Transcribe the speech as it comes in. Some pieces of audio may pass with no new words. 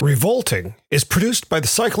Revolting is produced by the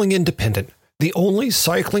Cycling Independent, the only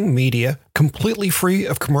cycling media completely free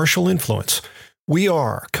of commercial influence. We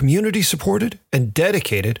are community supported and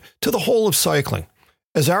dedicated to the whole of cycling.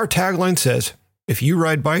 As our tagline says, if you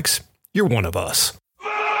ride bikes, you're one of us.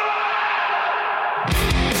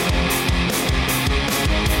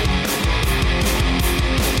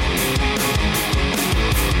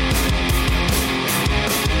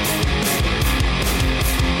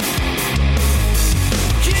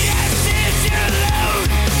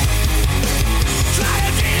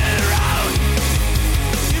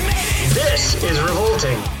 This is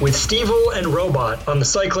Revolting with Steve-O and Robot on the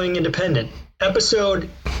Cycling Independent. Episode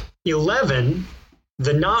 11,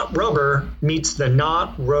 The Not Rubber Meets the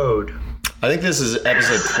Not Road. I think this is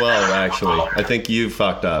episode 12, actually. I think you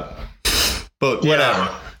fucked up. But whatever.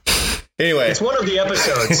 Yeah. Anyway. It's one of the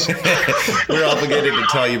episodes. We're obligated to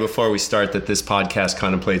tell you before we start that this podcast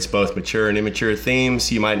contemplates both mature and immature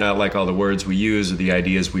themes. You might not like all the words we use or the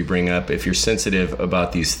ideas we bring up. If you're sensitive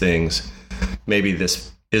about these things, maybe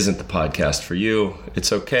this isn't the podcast for you.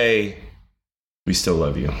 It's okay. We still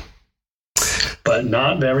love you. But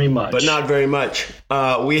not very much. But not very much.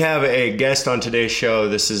 We have a guest on today's show.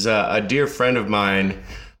 This is a dear friend of mine.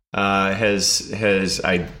 I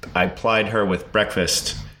plied her with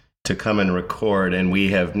breakfast to come and record, and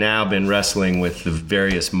we have now been wrestling with the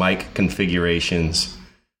various mic configurations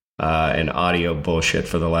and audio bullshit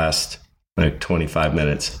for the last 25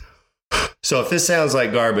 minutes. So if this sounds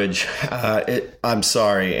like garbage, I'm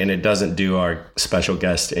sorry, and it doesn't do our special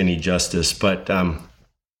guest any justice. But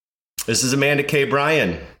this is Amanda K.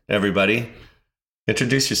 Bryan, everybody.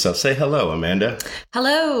 Introduce yourself. Say hello, Amanda.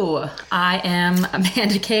 Hello, I am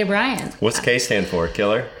Amanda K. Bryan. What's K stand for?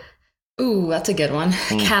 Killer? Ooh, that's a good one.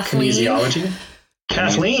 Kathleen. Kinesiology?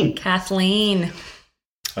 Kathleen.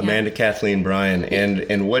 Amanda Kathleen Bryan.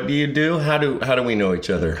 And what do you do? How do we know each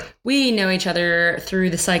other? We know each other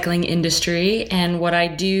through the cycling industry, and what I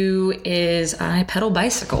do is I pedal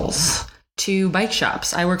bicycles to bike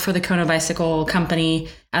shops. I work for the Kona Bicycle Company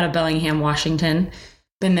out of Bellingham, Washington.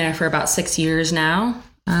 Been there for about 6 years now.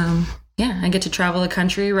 I get to travel the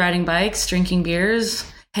country riding bikes, drinking beers,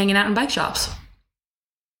 hanging out in bike shops.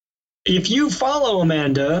 If you follow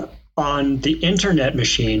Amanda on the internet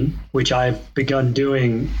machine, which I've begun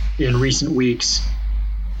doing in recent weeks,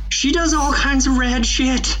 she does all kinds of rad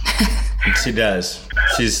shit. She does.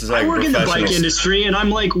 She's like I work in the bike industry, and I'm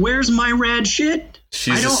like, where's my rad shit?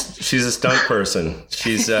 She's a stunt person.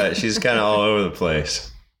 She's kind of all over the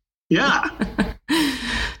place. Yeah.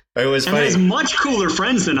 It was funny. Has much cooler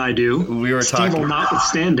friends than I do. We were talking,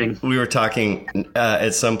 notwithstanding. We were talking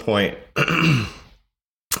at some point,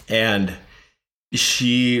 and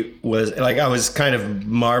she was like, I was kind of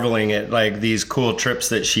marveling at like these cool trips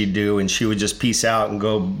that she'd do, and she would just peace out and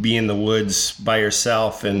go be in the woods by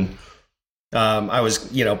herself. And I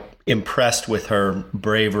was, impressed with her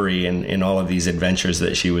bravery in all of these adventures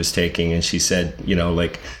that she was taking. And she said,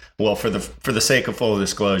 well, for the sake of full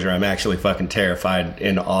disclosure, I'm actually fucking terrified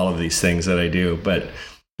in all of these things that I do. But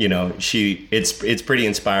it's pretty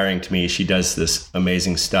inspiring to me. She does this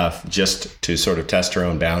amazing stuff just to sort of test her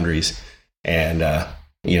own boundaries. And,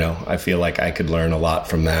 I feel like I could learn a lot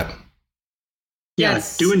from that.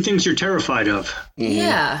 Yes. Doing things you're terrified of. Mm-hmm.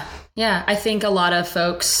 Yeah. I think a lot of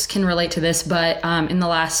folks can relate to this, but in the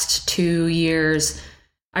last 2 years,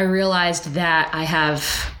 I realized that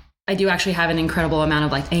I do actually have an incredible amount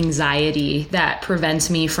of like anxiety that prevents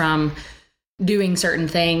me from doing certain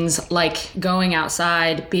things like going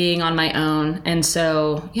outside, being on my own. And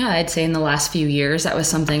so, I'd say in the last few years, that was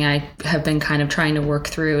something I have been kind of trying to work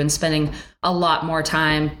through and spending a lot more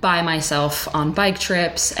time by myself on bike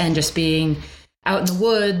trips and just being out in the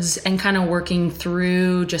woods and kind of working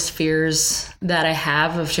through just fears that I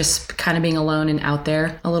have of just kind of being alone and out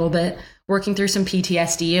there a little bit. Working through some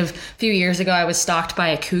PTSD. A few years ago, I was stalked by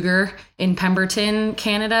a cougar in Pemberton,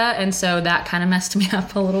 Canada. And so that kind of messed me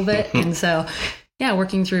up a little bit. And so,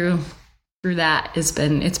 working through that it's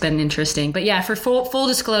been interesting. But for full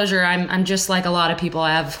disclosure, I'm just like a lot of people.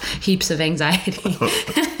 I have heaps of anxiety. But,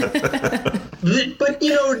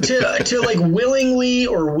 to like willingly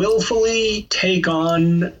or willfully take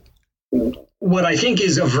on what I think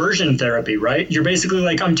is aversion therapy, right? You're basically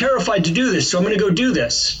like, I'm terrified to do this, so I'm going to go do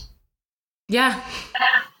this. Yeah.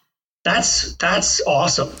 That's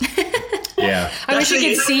awesome. Yeah. I wish you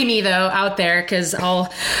could see me though out there, because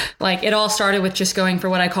it all started with just going for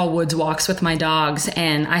what I call woods walks with my dogs.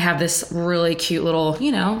 And I have this really cute little,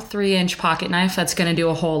 3-inch pocket knife that's going to do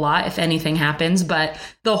a whole lot if anything happens. But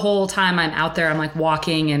the whole time I'm out there, I'm like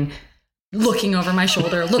walking and looking over my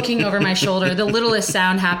shoulder. The littlest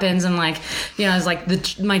sound happens, and like, you know, it's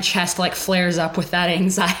like my chest like flares up with that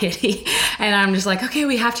anxiety, and I'm just like, okay,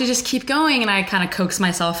 we have to just keep going, and I kind of coax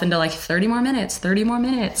myself into like 30 more minutes.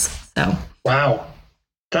 So wow,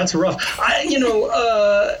 that's rough.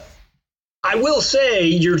 I will say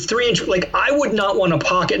you're 3 inch. Like, I would not want a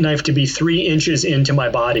pocket knife to be 3 inches into my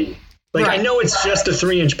body. Like, right. I know it's just a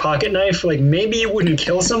 3-inch pocket knife. Like, maybe it wouldn't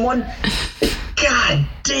kill someone. God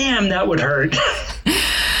damn, that would hurt.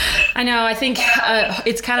 I know. I think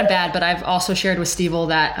it's kind of bad, but I've also shared with Stevel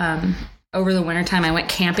that over the wintertime I went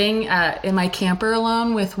camping in my camper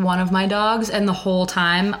alone with one of my dogs, and the whole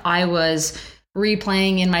time I was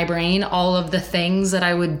replaying in my brain all of the things that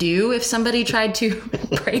I would do if somebody tried to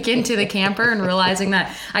break into the camper, and realizing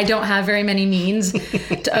that I don't have very many means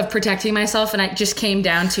of protecting myself. And it just came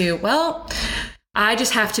down to, well, I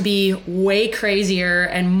just have to be way crazier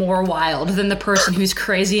and more wild than the person who's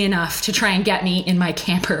crazy enough to try and get me in my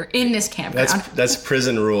camper, in this campground. That's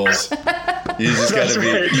prison rules. You just got to be,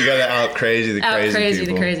 right. You got to out crazy the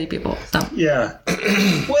crazy people. So. Yeah.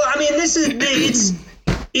 Well, I mean,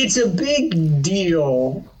 it's a big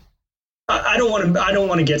deal. I don't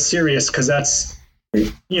want to get serious, because that's,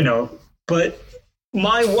 you know, but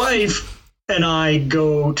my wife and I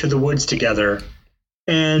go to the woods together,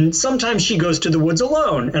 and sometimes she goes to the woods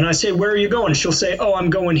alone, and I say, where are you going? She'll say, oh, I'm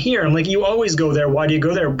going here. I'm like, you always go there. Why do you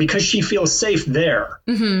go there? Because she feels safe there.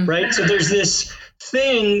 Mm-hmm. Right. So there's this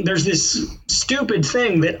stupid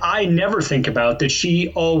thing that I never think about that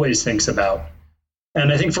she always thinks about.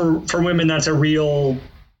 And I think for women, that's a real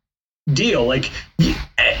deal. Like,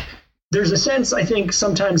 there's a sense, I think,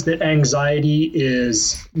 sometimes that anxiety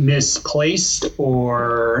is misplaced,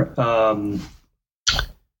 or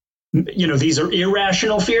these are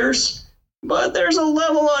irrational fears, but there's a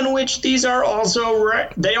level on which these are also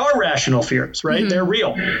they are rational fears, right? Mm-hmm. They're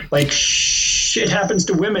real. Like, shit happens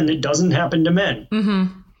to women that doesn't happen to men. Mm-hmm.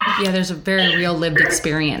 Yeah, there's a very real lived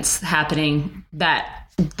experience happening that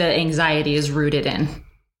the anxiety is rooted in.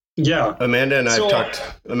 Yeah. Amanda and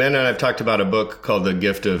I've talked about a book called The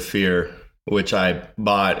Gift of Fear, which I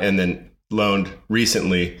bought and then loaned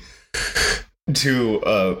recently to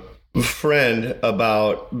a friend,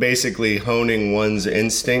 about basically honing one's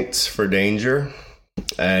instincts for danger.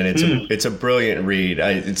 And it's a brilliant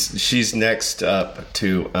read. She's next up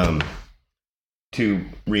to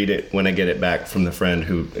read it when I get it back from the friend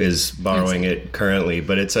who is borrowing it currently.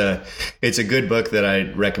 But it's a good book that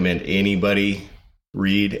I'd recommend anybody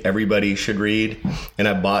read. Everybody should read. And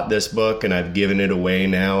I bought this book and I've given it away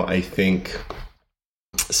now, I think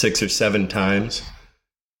 6 or 7 times.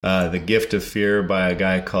 The Gift of Fear by a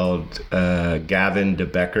guy called Gavin de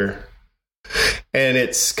Becker. And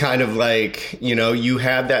it's kind of like, you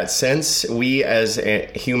have that sense. We as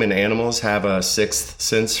human animals have a sixth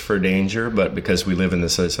sense for danger, but because we live in the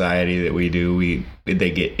society that we do,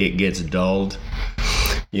 it gets dulled,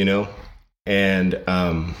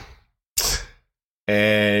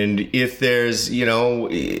 and if there's,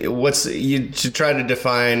 to try to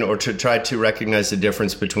define or to try to recognize the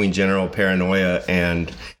difference between general paranoia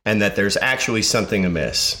and that there's actually something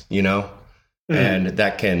amiss, and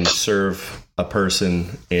that can serve a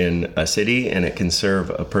person in a city and it can serve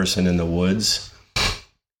a person in the woods,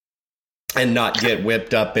 and not get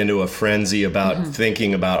whipped up into a frenzy about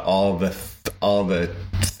thinking about all the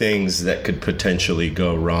things that could potentially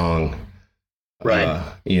go wrong. Right.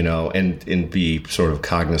 And be sort of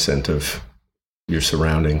cognizant of your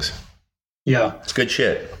surroundings. Yeah. It's good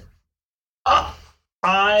shit.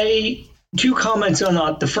 2 comments on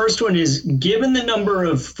that. The first one is, given the number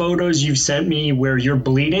of photos you've sent me where you're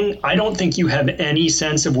bleeding, I don't think you have any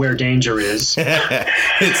sense of where danger is.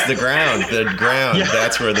 It's the ground. Yeah.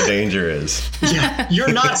 That's where the danger is. Yeah.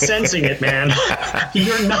 You're not sensing it, man.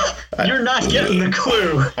 You're not getting the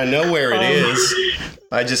clue. I know where it is.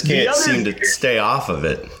 I just can't seem to stay off of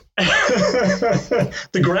it.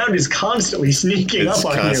 The ground is constantly sneaking up on you.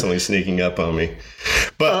 It's constantly sneaking up on me.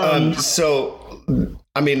 But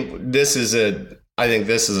I think this is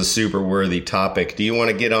a super worthy topic. Do you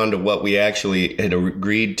want to get on to what we actually had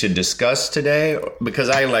agreed to discuss today? Because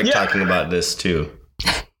I like talking about this too.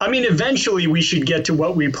 Eventually we should get to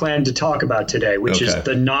what we plan to talk about today, which is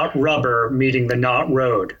the not rubber meeting the not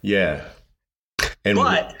road. Yeah.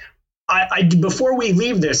 But I before we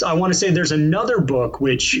leave this, I want to say there's another book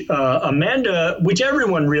which Amanda, which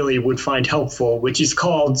everyone really would find helpful, which is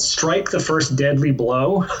called Strike the First Deadly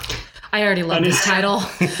Blow. I already love this title.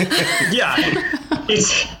 Yeah.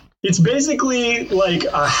 It's basically like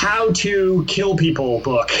a how to kill people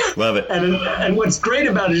book. Love it. And what's great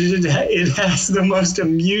about it is it has the most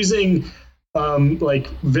amusing like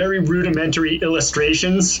very rudimentary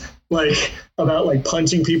illustrations, like about like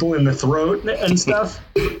punching people in the throat and stuff.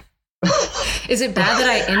 Is it bad that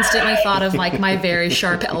I instantly thought of like my very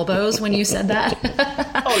sharp elbows when you said that?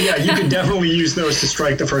 Oh yeah, you could definitely use those to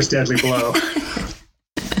strike the first deadly blow.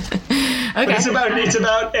 Okay. But it's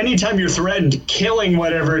about anytime you're threatened, killing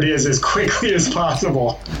whatever it is as quickly as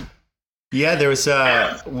possible. Yeah, there was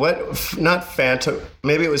not Phantom.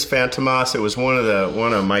 Maybe it was Phantomos. It was one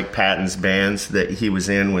of Mike Patton's bands that he was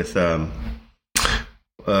in with Dave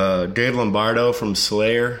Lombardo from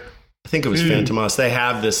Slayer. I think it was Phantomos. They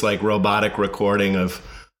have this like robotic recording of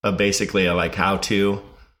basically a like how-to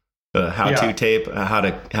tape, how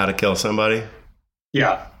to kill somebody.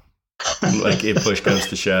 Yeah. Like if push comes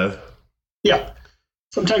to shove. Yeah.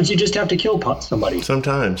 Sometimes you just have to kill somebody.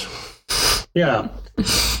 Sometimes. Yeah.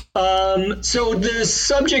 So the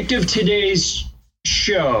subject of today's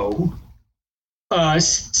show,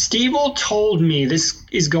 Steve told me, this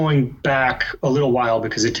is going back a little while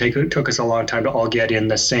because it took us a long time to all get in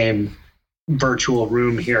the same virtual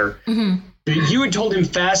room here. Mm-hmm. You had told him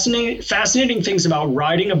fascinating things about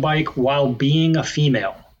riding a bike while being a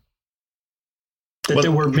female. That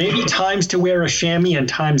there were maybe times to wear a chamois and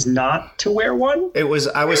times not to wear one? I was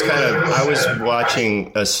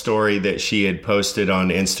watching a story that she had posted on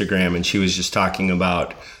Instagram, and she was just talking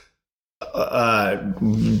about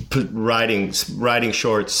riding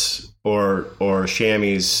shorts or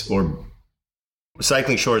chamois or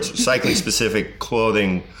cycling specific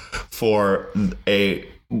clothing for a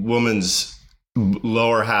woman's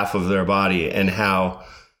lower half of their body, and how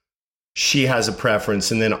she has a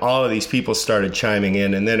preference. And then all of these people started chiming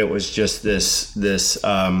in, and then it was just this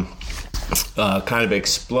kind of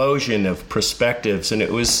explosion of perspectives. And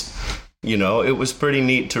it was pretty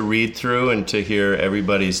neat to read through and to hear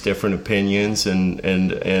everybody's different opinions. And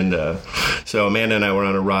so Amanda and I were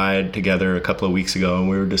on a ride together a couple of weeks ago, and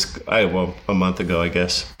we were a month ago, I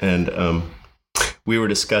guess. And we were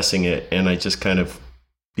discussing it, and I just kind of,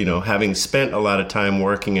 having spent a lot of time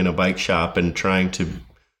working in a bike shop and trying to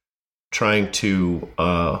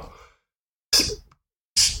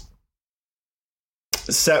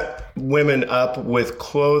set women up with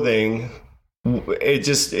clothing,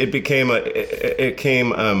 it became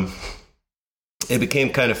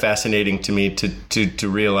kind of fascinating to me to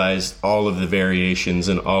realize all of the variations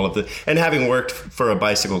and and having worked for a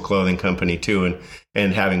bicycle clothing company too,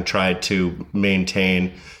 and having tried to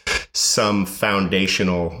maintain some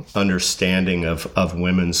foundational understanding of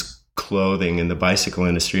women's clothing in the bicycle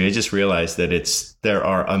industry, I just realized that there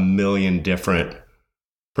are a million different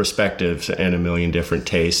perspectives and a million different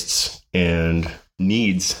tastes and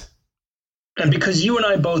needs. And because you and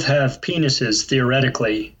I both have penises,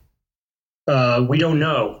 theoretically, we don't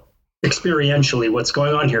know experientially what's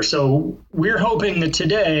going on here. So we're hoping that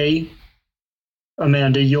today,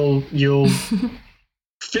 Amanda, you'll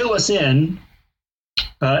fill us in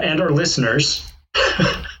and our listeners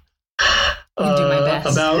do my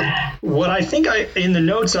best. About what I think in the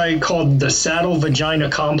notes I called the saddle vagina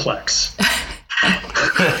complex.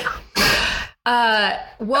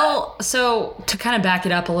 Well, so to kind of back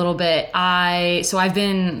it up a little bit, I've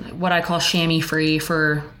been what I call chamois free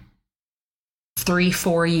for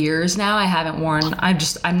 3-4 years now. I haven't worn,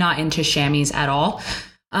 I'm not into chamois at all.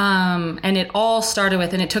 And it all started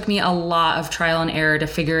with, and it took me a lot of trial and error to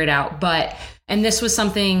figure it out, and this was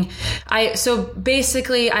something so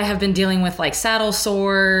basically I have been dealing with like saddle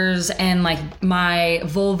sores, and like my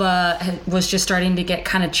vulva was just starting to get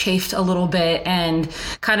kind of chafed a little bit, and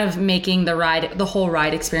kind of making the whole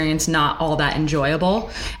ride experience not all that enjoyable.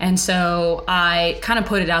 And so I kind of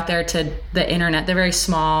put it out there to the internet, the very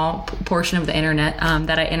small portion of the internet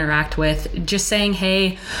that I interact with, just saying,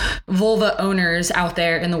 hey, vulva owners out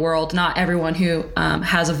there in the world, not everyone who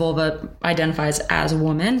has a vulva identifies as a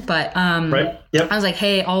woman, but right. Yep. I was like,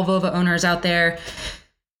 hey, all vulva owners out there,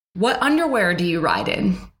 what underwear do you ride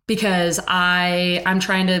in? Because I'm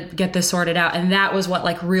trying to get this sorted out. And that was what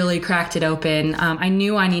like really cracked it open. I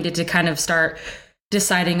knew I needed to kind of start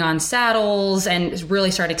deciding on saddles and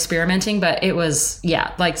really start experimenting. But it was,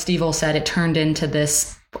 like Steve said, it turned into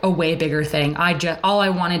a way bigger thing. All I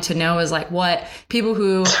wanted to know is like what people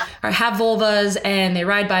who have vulvas and they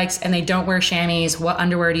ride bikes and they don't wear chamois, what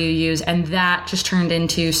underwear do you use? And that just turned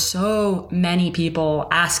into so many people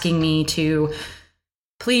asking me to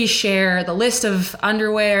please share the list of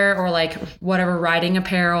underwear or like whatever riding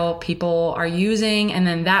apparel people are using. And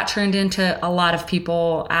then that turned into a lot of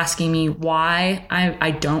people asking me why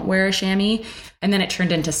I don't wear a chamois. And then it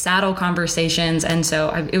turned into saddle conversations. And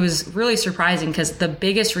so it was really surprising because the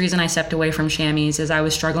biggest reason I stepped away from chamois is I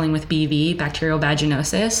was struggling with BV, bacterial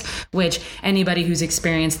vaginosis, which anybody who's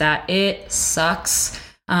experienced that, it sucks.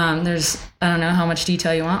 I don't know how much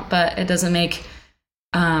detail you want, but it doesn't make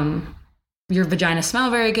your vagina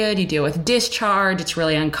smell very good. You deal with discharge. It's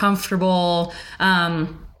really uncomfortable.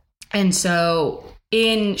 And so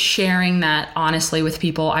in sharing that honestly with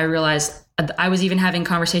people, I realized I was even having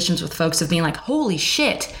conversations with folks of being like, holy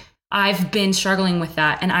shit, I've been struggling with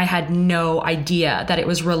that. And I had no idea that it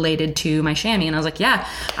was related to my chamois. And I was like, yeah,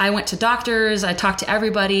 I went to doctors. I talked to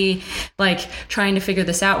everybody, like trying to figure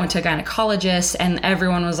this out, went to a gynecologist, and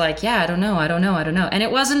everyone was like, yeah, I don't know. And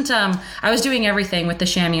it wasn't, I was doing everything with the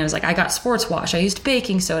chamois. I was like, I got sports wash. I used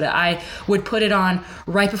baking soda. I would put it on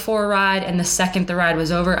right before a ride. And the second the ride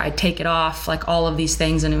was over, I'd take it off, like all of these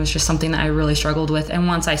things. And it was just something that I really struggled with. And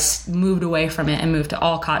once I moved away from it and moved to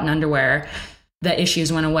all cotton underwear, the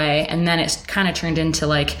issues went away. And then it kind of turned into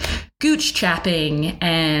like gooch chapping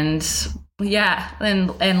and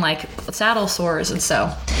like saddle sores. And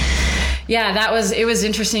so, yeah, it was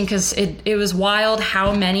interesting because it was wild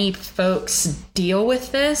how many folks deal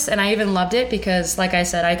with this. And I even loved it because, like I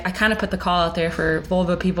said, I kind of put the call out there for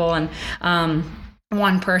vulva people, and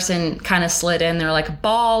one person kind of slid in. They're like,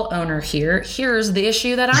 ball owner here's the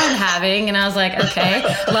issue that I'm having. And I was like, okay,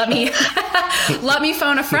 let me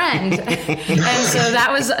phone a friend. And so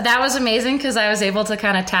that was amazing because I was able to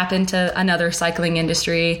kind of tap into another cycling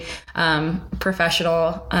industry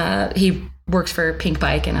professional. He works for Pink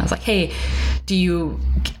Bike, and I was like, hey,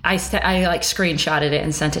 I like screenshotted it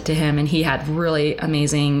and sent it to him, and he had really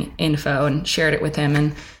amazing info and shared it with him.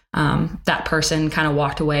 And that person kind of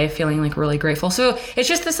walked away feeling like really grateful. So it's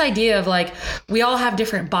just this idea of like, we all have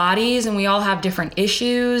different bodies and we all have different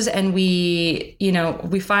issues, and we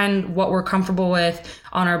find what we're comfortable with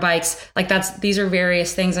on our bikes. Like these are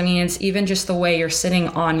various things. I mean, it's even just the way you're sitting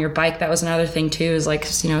on your bike. That was another thing too, is like,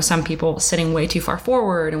 some people sitting way too far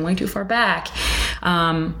forward and way too far back.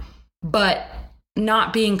 But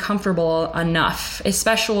not being comfortable enough,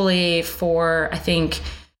 especially for, I think,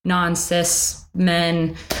 non-cis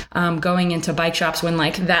men going into bike shops, when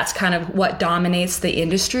like that's kind of what dominates the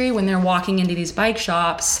industry. When they're walking into these bike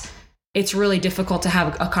shops, it's really difficult to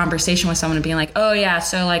have a conversation with someone and being like, oh yeah,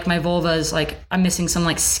 so like my vulva is like, I'm missing some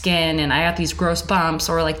like skin and I have these gross bumps,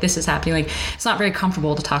 or like this is happening. Like it's not very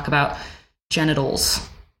comfortable to talk about genitals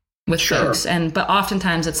with folks. But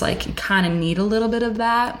oftentimes it's like you kind of need a little bit of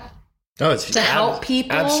that to help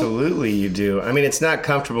people. Absolutely you do. I mean, it's not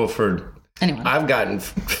comfortable for anyone. I've gotten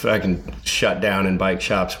fucking shut down in bike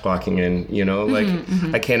shops walking in,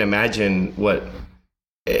 I can't imagine what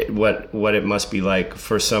it must be like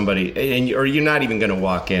for somebody, or you're not even going to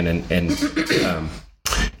walk in and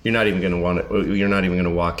you're not even going to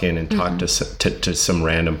walk in and talk to some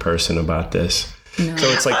random person about this. No. So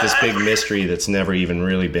it's like this big mystery that's never even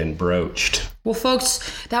really been broached. Well,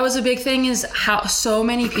 folks, that was a big thing, is how so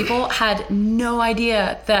many people had no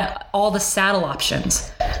idea that all the saddle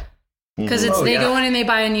options. Because they go in and they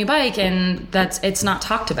buy a new bike, and it's not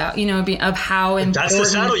talked about, of how important. That's the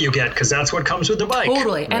saddle you get, because that's what comes with the bike.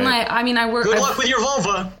 Totally. Right. And I work. Good luck with your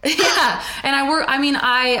vulva. Yeah. And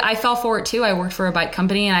I fell for it too. I worked for a bike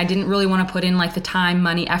company, and I didn't really want to put in like the time,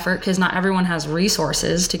 money, effort, because not everyone has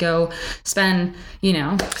resources to go spend,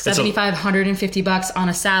 $7,550 on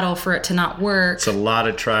a saddle for it to not work. It's a lot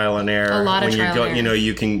of trial and error.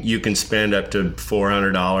 You can spend up to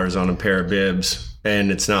 $400 on a pair of bibs.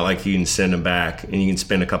 And it's not like you can send them back, and you can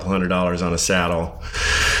spend a couple $100s on a saddle.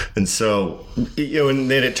 And so, and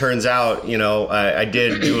then it turns out, I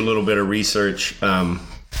did do a little bit of research and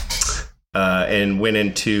went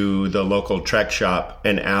into the local Trek shop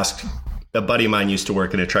and asked. A buddy of mine used to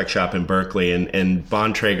work in a Trek shop in Berkeley, and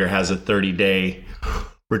Bontrager has a 30-day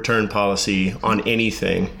return policy on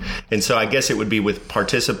anything. And so I guess it would be with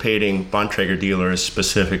participating Bontrager dealers,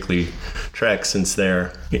 specifically Trek, since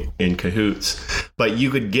they're in cahoots. But you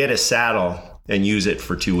could get a saddle and use it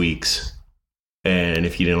for 2 weeks. And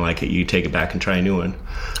if you didn't like it, you take it back and try a new one.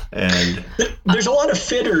 And there's a lot of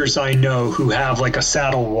fitters I know who have like a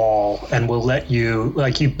saddle wall and will let you,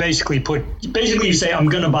 like, you basically you say, I'm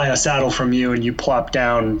going to buy a saddle from you, and you plop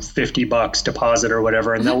down $50 deposit or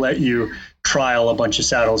whatever, and they'll let you trial a bunch of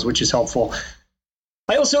saddles, which is helpful.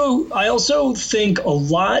 I also think a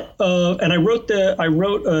lot of, and I wrote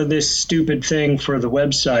this stupid thing for the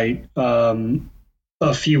website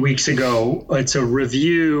a few weeks ago. It's a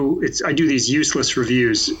review. I do these useless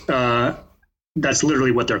reviews. That's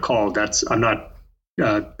literally what they're called. I'm not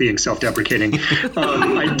being self-deprecating.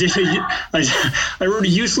 I wrote a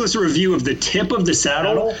useless review of the tip of the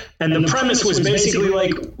saddle, and the premise was basically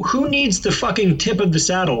like, who needs the fucking tip of the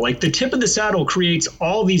saddle? Like, the tip of the saddle creates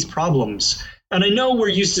all these problems. And I know we're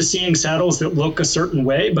used to seeing saddles that look a certain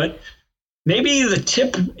way, but maybe the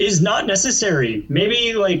tip is not necessary.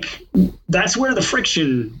 Maybe like that's where the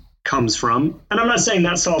friction comes from. And I'm not saying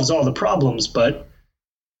that solves all the problems, but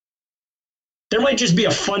there might just be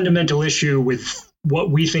a fundamental issue with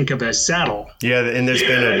what we think of as saddle. Yeah, and there's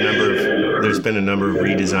been a number of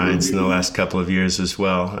redesigns in the last couple of years as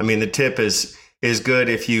well. I mean, the tip is good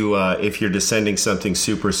if you're descending something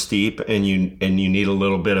super steep and you need a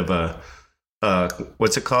little bit of a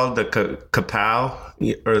what's it called, the kapow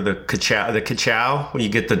or the kachow, when you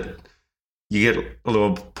get a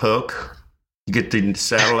little poke, you get the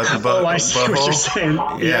saddle at the bottom. Oh, I see what you're saying.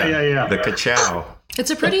 Yeah. The kachow.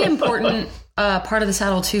 It's a pretty important part of the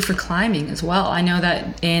saddle too for climbing as well. I know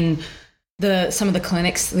that in some of the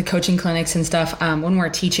clinics, the coaching clinics and stuff, when we're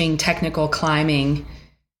teaching technical climbing,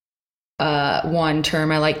 one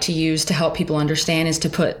term I like to use to help people understand is to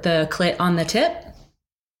put the clit on the tip.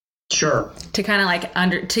 Sure. To kind of like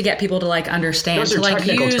to get people to like understand, those are to like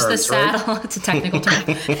technical use terms, the saddle. right? It's a technical term.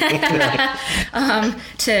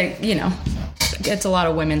 It's a lot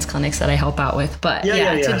of women's clinics that I help out with, but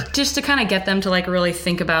just to kind of get them to like really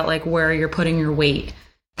think about like where you're putting your weight,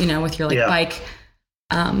 with your like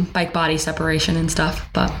bike body separation and stuff.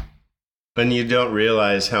 But and you don't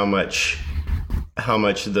realize how much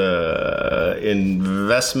the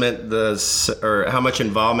investment or how much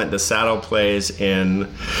involvement the saddle plays in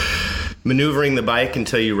maneuvering the bike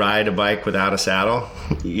until you ride a bike without a saddle,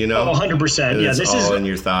 100%. Yeah, this is in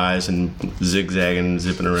your thighs and zigzagging and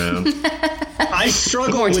zipping around. I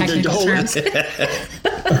struggle with the whole.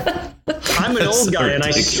 I'm an old guy and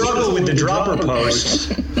I struggle with the dropper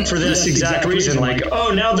post for this exact reason. Like,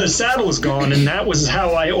 oh, now the saddle is gone, and that was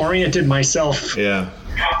how I oriented myself. Yeah.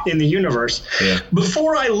 In the universe. Yeah.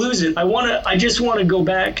 Before I lose it, I just want to go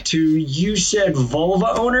back to, you said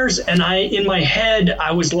vulva owners, and in my head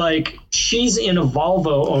I was like, she's in a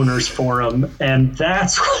Volvo owners forum, and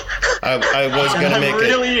that's I was going to make it. I'm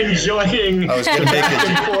really enjoying. I was going to make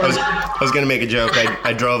I was going to make a joke.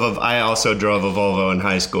 I also drove a Volvo in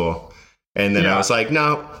high school, and then I was like,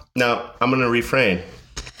 no, I'm going to refrain.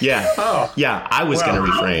 Yeah. Oh. Yeah, I was going to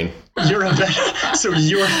refrain. You're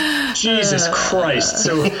Jesus Christ.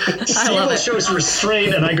 So Steele shows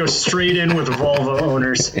restraint, and I go straight in with Volvo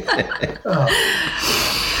owners.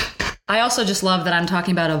 I also just love that I'm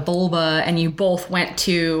talking about a vulva, and you both went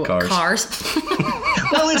to cars.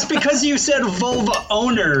 Well, it's because you said vulva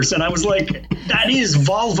owners, and I was like, that is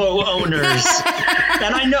Volvo owners.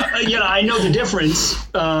 And I know the difference.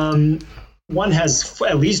 One has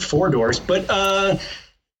at least 4 doors, but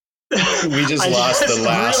we just lost the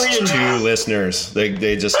last 2 listeners.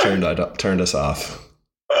 They just turned us off.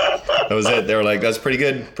 That was it. They were like, that's pretty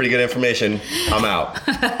good information. I'm out.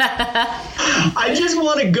 I just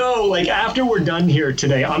want to go, like, after we're done here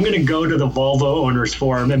today, I'm going to go to the Volvo owners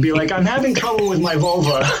forum and be like, I'm having trouble with my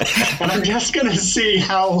vulva, and I'm just going to see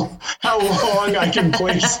how long I can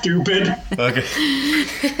play stupid. Okay.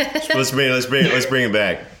 Let's bring it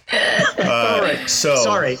back. All right. So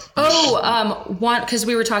sorry. Because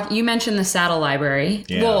we were talking, you mentioned the saddle library.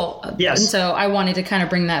 Yeah. Well, yes. And so I wanted to kind of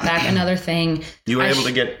bring that back. Another thing. You were able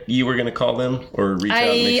to get. You were going to call them or reach out.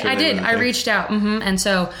 And make sure I did. I reached out, and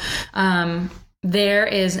so there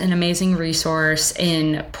is an amazing resource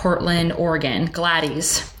in Portland, Oregon,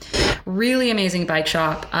 Gladys. Really amazing bike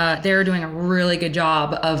shop. They're doing a really good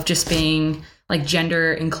job of just being like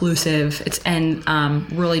gender inclusive. It's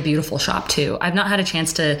really beautiful shop too. I've not had a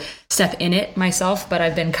chance to step in it myself, but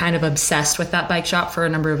I've been kind of obsessed with that bike shop for a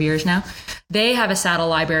number of years now. They have a saddle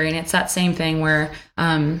library, and it's that same thing where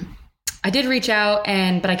I did reach out,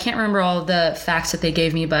 but I can't remember all the facts that they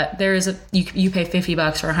gave me, but there is you pay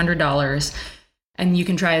 $50 or $100, and you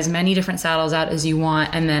can try as many different saddles out as you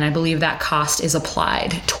want, and then I believe that cost is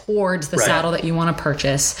applied towards the saddle that you want to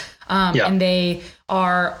purchase. And they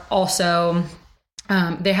are also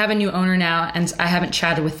they have a new owner now, and I haven't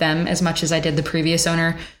chatted with them as much as I did the previous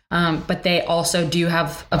owner, but they also do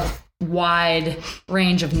have a wide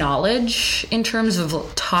range of knowledge in terms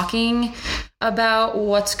of talking about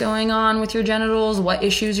what's going on with your genitals, what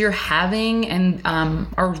issues you're having, and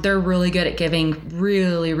they're really good at giving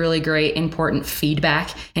really, really great, important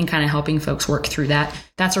feedback and kind of helping folks work through that.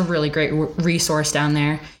 That's a really great resource down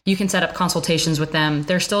there. You can set up consultations with them.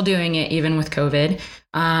 They're still doing it even with COVID.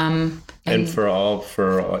 And for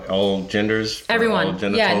all genders, everyone, all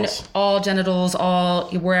genitals? all genitals,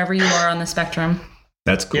 all wherever you are on the spectrum.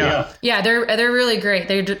 That's cool. Yeah, they're really great.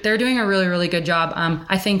 They're doing a really, really good job.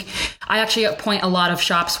 I think I actually appoint a lot of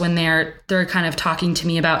shops when they're kind of talking to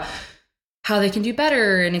me about how they can do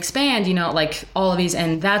better and expand, like all of these.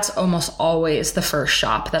 And that's almost always the first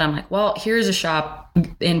shop that I'm like, well, here's a shop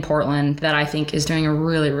in Portland that I think is doing a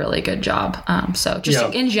really, really good job. So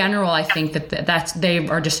just in general, I think they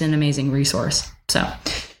are just an amazing resource. So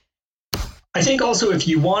I think also if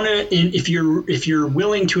you want to, if you're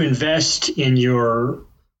willing to invest in your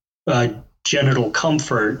genital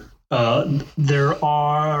comfort, there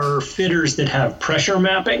are fitters that have pressure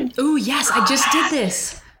mapping. Oh yes, I just did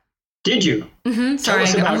this. Did you? Mm-hmm. Sorry,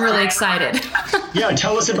 I'm really excited. Yeah,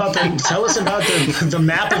 tell us about the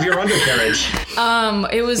map of your undercarriage.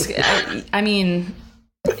 It was, I mean,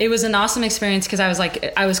 it was an awesome experience because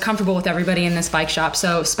I was comfortable with everybody in this bike shop.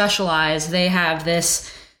 So Specialized, they have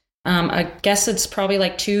this. I guess it's probably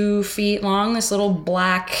like 2 feet long. This little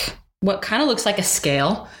black, what kind of looks like a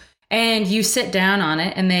scale. And you sit down on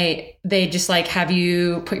it and they just like have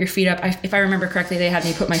you put your feet up. If I remember correctly, they had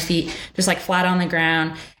me put my feet just like flat on the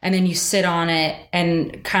ground, and then you sit on it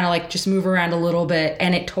and kind of like just move around a little bit.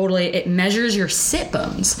 And it measures your sit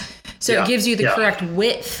bones. So it gives you the correct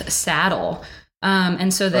width saddle.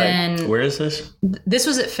 And so then where is this? This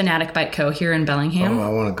was at Fanatic Bike Co. here in Bellingham. Oh, I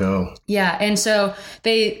want to go. Yeah. And so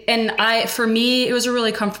for me, it was a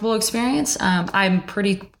really comfortable experience. I'm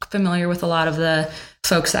pretty familiar with a lot of the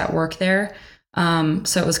folks that work there.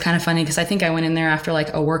 So it was kind of funny because I think I went in there after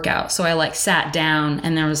like a workout. So I like sat down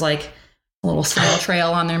and there was like a little snail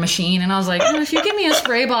trail on their machine. And I was like, if you give me a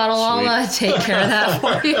spray bottle, I'll take care of that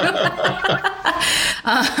for you.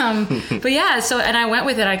 But yeah, and I went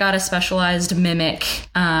with it. I got a Specialized Mimic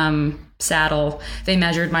saddle. They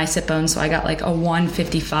measured my sit bones, so I got like a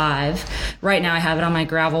 155. Right now I have it on my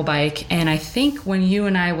gravel bike. And I think when you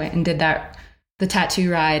and I went and did the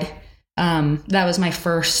tattoo ride, that was my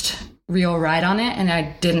first real ride on it, and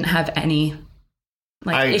I didn't have any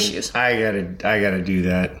issues. I gotta do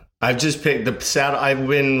that. I've just picked the saddle. I've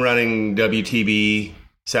been running WTB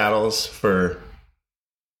saddles for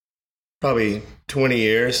probably 20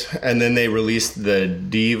 years. And then they released the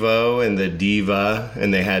Devo and the Diva,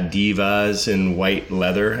 and they had Divas in white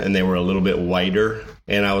leather, and they were a little bit whiter.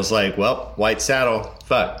 And I was like, well, white saddle,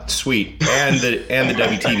 fuck, sweet. And the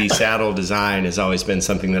WTB saddle design has always been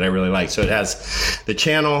something that I really like. So it has the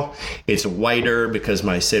channel. It's whiter because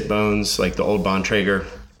my sit bones, like the old Bontrager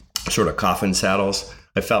sort of coffin saddles,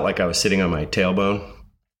 I felt like I was sitting on my tailbone.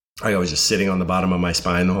 I was just sitting on the bottom of my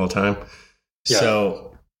spine the whole time. Yeah.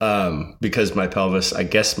 So because my pelvis, I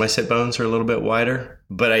guess my sit bones are a little bit wider,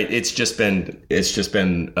 but it's just been a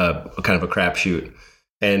kind of a crapshoot.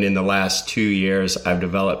 And in the last 2 years, I've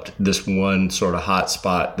developed this one sort of hot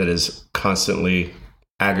spot that is constantly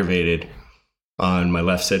aggravated on my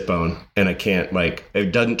left sit bone, and I can't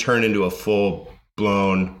it doesn't turn into a full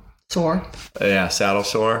blown sore. Yeah, saddle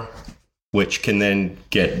sore, which can then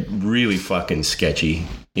get really fucking sketchy,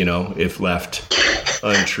 if left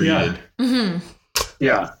untreated. Yeah. Mm-hmm.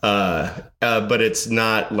 Yeah. But it's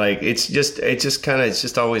not it's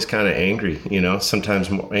just always kind of angry, sometimes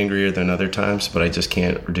more angrier than other times, but I just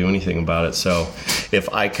can't do anything about it. So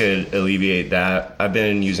if I could alleviate that, I've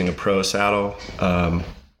been using a pro saddle,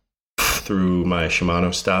 through my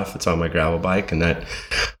Shimano stuff. It's on my gravel bike, and that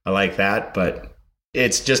I like that, but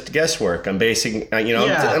it's just guesswork. I'm basing, I'm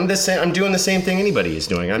doing the same thing anybody is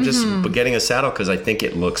doing. I'm just getting a saddle because I think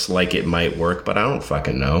it looks like it might work, but I don't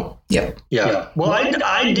fucking know. Yeah. Well,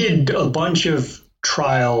 I did a bunch of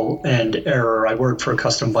trial and error. I worked for a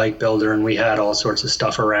custom bike builder, and we had all sorts of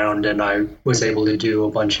stuff around, and I was able to do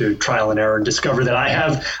a bunch of trial and error and discover that I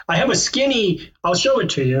have a skinny. I'll show it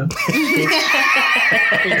to you.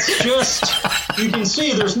 It's just, you can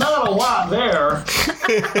see there's not a lot there.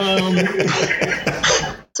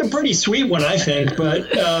 It's a pretty sweet one, I think, but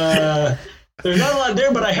there's not a lot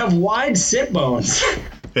there, but I have wide sit bones.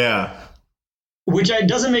 Yeah. Which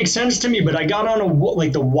doesn't make sense to me, but I got on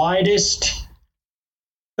the widest.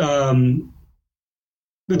 The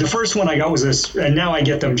first one I got was this, and now I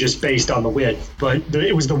get them just based on the width, but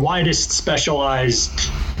it was the widest Specialized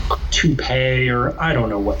toupee, or I don't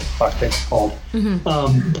know what the fuck that's called,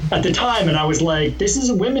 at the time. And I was like, this is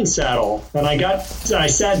a women's saddle. And I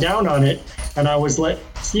sat down on it, and I was like,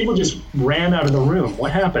 people just ran out of the room.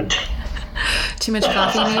 What happened? Too much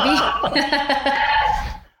coffee, maybe?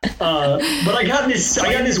 But I got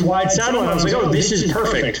this wide saddle, and I was like, oh, this is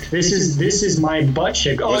perfect. This is my butt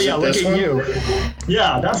cheek. Oh, yeah, look at you.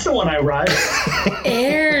 Yeah, that's the one I ride.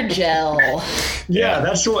 Air gel. Yeah,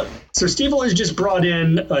 that's what. So Steve has just brought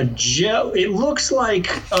in a gel. It looks like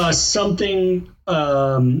something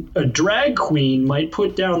a drag queen might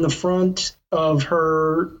put down the front of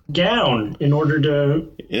her gown in order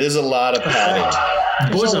to. It is a lot of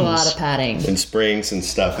padding. There's a lot of padding. And springs and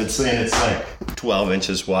stuff. It's like 12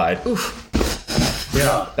 inches wide. Oof.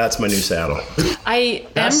 Yeah. That's my new saddle. I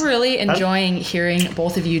am really enjoying hearing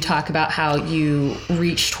both of you talk about how you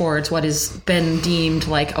reach towards what has been deemed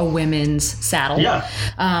like a women's saddle. Yeah.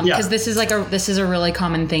 Because this is a really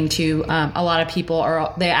common thing too. A lot of people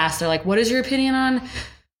they're like, what is your opinion on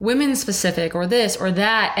women specific or this or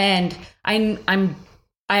that? And I'm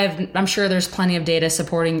sure there's plenty of data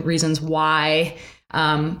supporting reasons why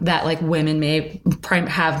that like women may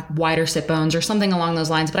have wider sit bones or something along those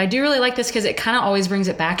lines. But I do really like this because it kind of always brings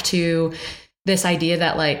it back to this idea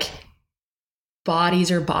that like bodies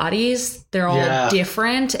are bodies. They're all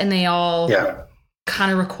different and they all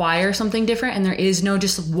kind of require something different. And there is no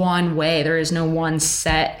just one way. There is no one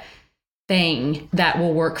set thing that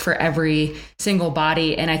will work for every single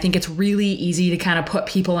body. And I think it's really easy to kind of put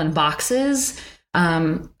people in boxes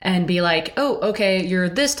and be like, oh, okay, you're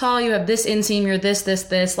this tall, you have this inseam, you're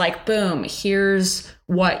this, like, boom, here's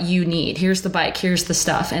what you need. Here's the bike, here's the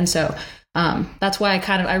stuff. And so that's why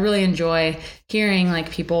I really enjoy hearing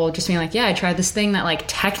like people just being like, yeah, I tried this thing that like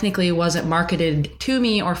technically wasn't marketed to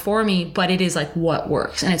me or for me, but it is like what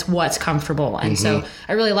works and it's what's comfortable. And so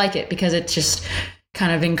I really like it because it's just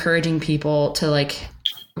kind of encouraging people to like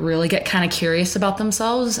really get kind of curious about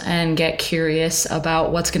themselves and get curious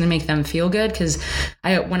about what's going to make them feel good. Because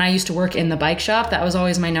when I used to work in the bike shop, that was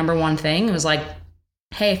always my number one thing. It was like,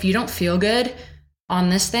 hey, if you don't feel good on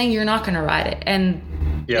this thing, you're not going to ride it.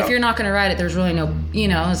 And if you're not going to ride it, there's really no,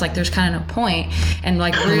 it's like there's kind of no point. And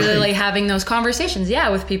like really having those conversations,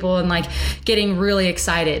 with people and like getting really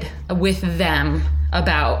excited with them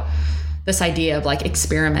about this idea of like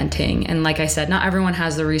experimenting. And like I said, not everyone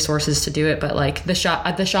has the resources to do it, but like the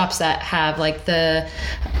shops that have like the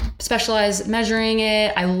specialized measuring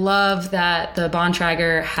it. I love that the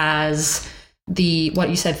Bontrager has what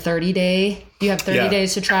you said, 30-day. You have 30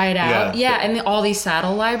 days to try it out. Yeah. And all these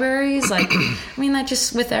saddle libraries, like, I mean, that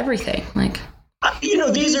just with everything, like,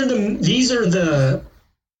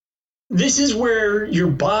 this is where your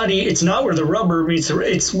body, it's not where the rubber meets,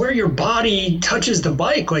 it's where your body touches the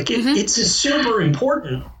bike. Like it's super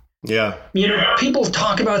important. Yeah. People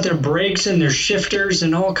talk about their brakes and their shifters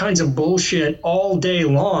and all kinds of bullshit all day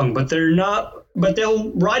long, but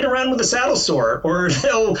they'll ride around with a saddle sore or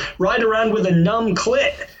they'll ride around with a numb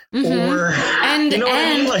clit. Or, and what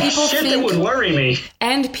I mean? Like people shit that would worry me.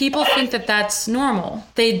 And people think that that's normal.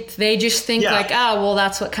 They just think like, well,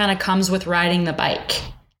 that's what kind of comes with riding the bike.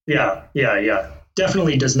 Yeah.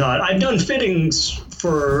 Definitely does not. I've done fittings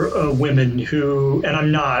for women who, and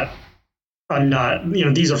I'm not,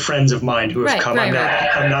 these are friends of mine who have come. I'm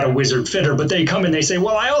not a wizard fitter, but they come and they say,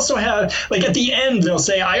 well, I also have, like at the end, they'll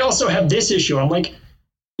say, I also have this issue. I'm like,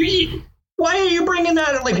 why are you bringing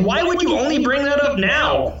that? Like, why would you only bring that up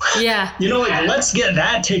now? Yeah. Let's get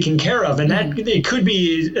that taken care of. And that it could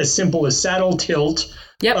be as simple as saddle tilt,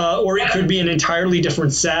 or it could be an entirely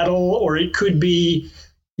different saddle, or it could be,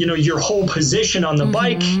 your whole position on the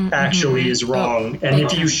bike actually is wrong. And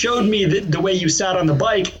if you showed me the way you sat on the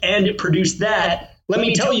bike and it produced that, let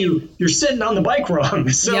me tell you, you're sitting on the bike wrong.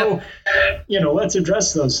 So, let's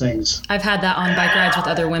address those things. I've had that on bike rides with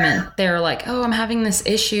other women. They're like, oh, I'm having this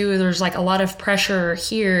issue. There's like a lot of pressure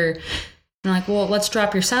here. And I'm like, well, let's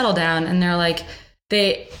drop your saddle down. And they're like,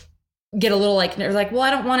 they get a little like, they're like, well, I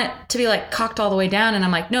don't want it to be like cocked all the way down. And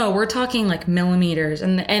I'm like, no, we're talking like millimeters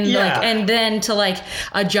and then to like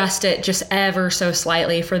adjust it just ever so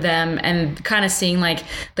slightly for them and kind of seeing like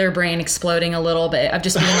their brain exploding a little bit of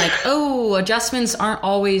just being like, oh, adjustments aren't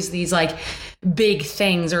always these like big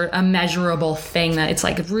things or a measurable thing, that it's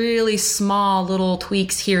like really small little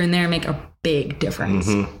tweaks here and there make a big difference.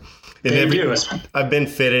 I've been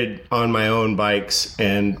fitted on my own bikes,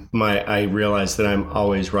 and I realize that I'm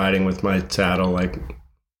always riding with my saddle like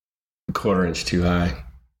a quarter inch too high.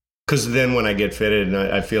 Because then when I get fitted, and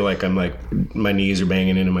I feel like I'm like my knees are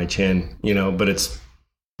banging into my chin, But it's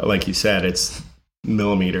like you said, it's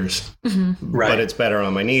millimeters. Right. But it's better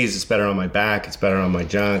on my knees. It's better on my back. It's better on my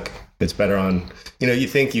junk. It's better on. You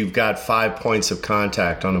think you've got 5 points of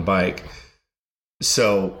contact on a bike,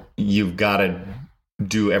 so you've got to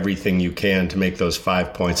do everything you can to make those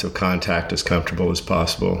 5 points of contact as comfortable as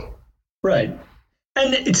possible. Right.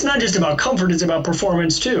 And it's not just about comfort, it's about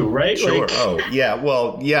performance too, right? Sure.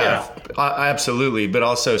 Absolutely. But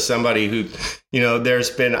also somebody who,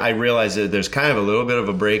 I realize that there's kind of a little bit of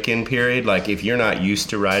a break-in period. Like if you're not used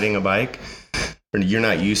to riding a bike or you're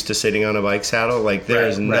not used to sitting on a bike saddle, like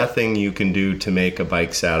there's nothing you can do to make a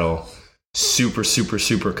bike saddle super, super,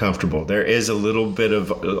 super comfortable. There is a little bit of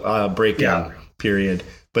a break-in period,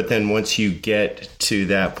 But then once you get to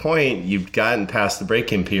that point, you've gotten past the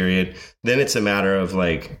break-in period, then it's a matter of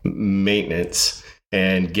like maintenance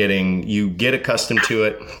and you get accustomed to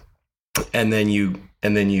it, and then you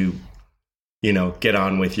get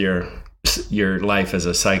on with your life as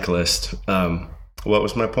a cyclist. What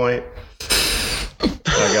was my point?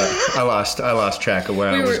 I lost track of where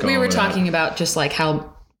I was going. We were talking about just like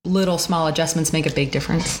how little small adjustments make a big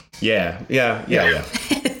difference. Yeah.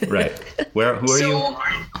 Right. Who are you?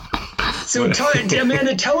 So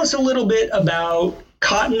Amanda, tell us a little bit about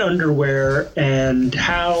cotton underwear and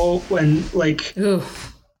how, when like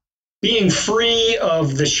being free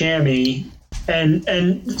of the chamois,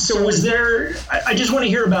 and so was there? I just want to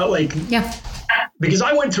hear about because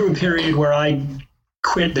I went through a period where I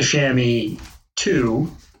quit the chamois too,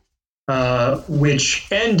 which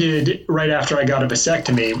ended right after I got a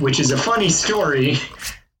vasectomy, which is a funny story.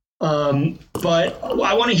 But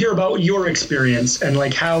I want to hear about your experience and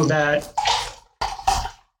like how that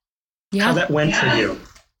went for you.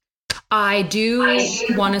 I do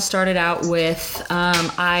want to start it out with,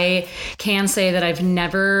 I can say that I've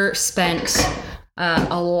never spent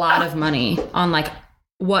a lot of money on like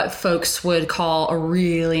what folks would call a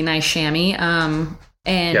really nice chamois.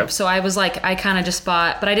 So I was like, I kind of just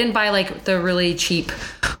bought, but I didn't buy like the really cheap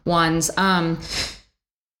ones.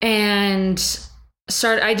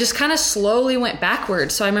 I just kind of slowly went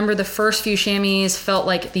backwards. So I remember the first few chamois felt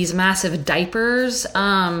like these massive diapers.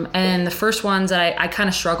 And the first ones that I kind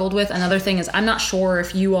of struggled with. Another thing is, I'm not sure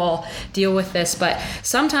if you all deal with this, but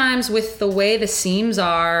sometimes with the way the seams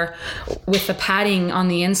are with the padding on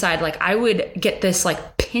the inside, like I would get this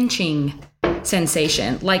like pinching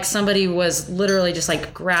sensation, like somebody was literally just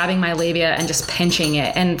like grabbing my labia and just pinching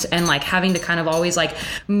it, and like having to kind of always like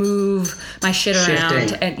move my shit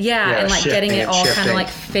around and like getting it all kind of like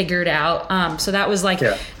figured out. So that was like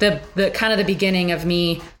the kind of the beginning of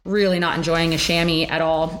me really not enjoying a chamois at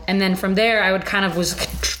all. And then from there I was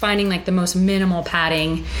finding like the most minimal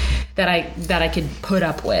padding that I could put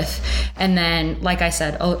up with. And then, like I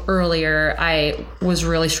said earlier, I was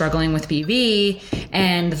really struggling with BV,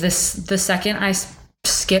 and the second I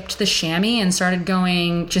skipped the chamois and started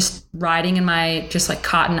just riding in my just like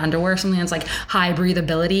cotton underwear, something that's like high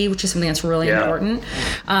breathability, which is something that's really important.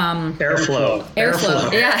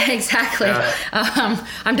 Airflow. Yeah, exactly.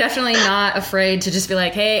 I'm definitely not afraid to just be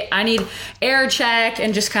like, hey, I need air check,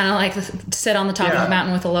 and just kind of like sit on the top of the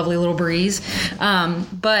mountain with a lovely little breeze.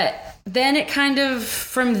 But then it kind of,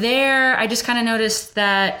 from there, I just kind of noticed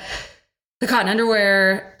that the cotton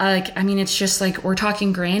underwear, it's just like, we're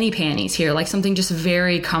talking granny panties here, like something just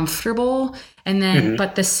very comfortable. And then,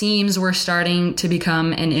 but the seams were starting to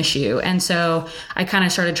become an issue. And so I kind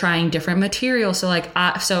of started trying different materials. So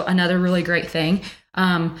so another really great thing,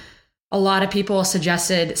 a lot of people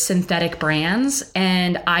suggested synthetic brands,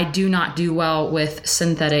 and I do not do well with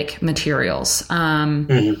synthetic materials.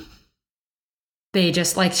 They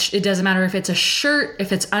just like, it doesn't matter if it's a shirt,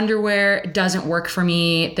 if it's underwear, it doesn't work for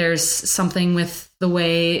me. There's something with the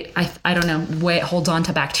way, I don't know, the way it holds on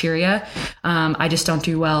to bacteria. I just don't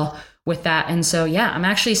do well with that. And so, I'm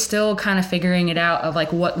actually still kind of figuring it out of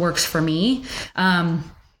like what works for me. I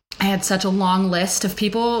had such a long list of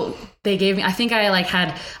people. They gave me, I think I like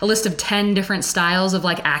had a list of 10 different styles of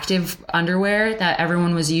like active underwear that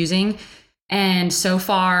everyone was using. And so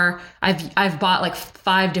far I've bought like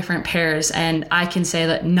 5 different pairs, and I can say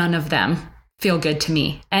that none of them feel good to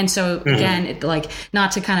me. And so again,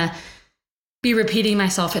 not to kind of be repeating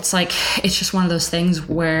myself, it's like, it's just one of those things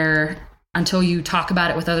where until you talk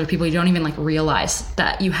about it with other people, you don't even like realize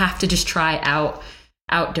that you have to just try out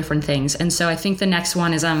different things. And so I think the next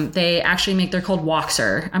one is, they're called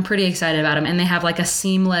Boxer. I'm pretty excited about them. And they have like a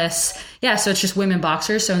seamless, so it's just women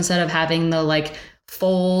boxers. So instead of having the like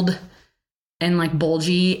fold and like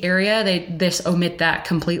bulgy area, they just omit that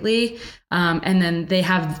completely. And then they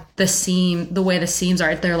have the way the seams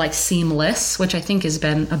are, they're like seamless, which I think has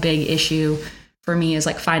been a big issue for me, is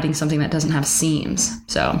like finding something that doesn't have seams.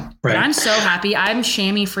 So but I'm so happy. I'm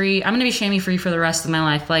chamois free. I'm going to be chamois free for the rest of my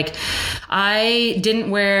life. Like, I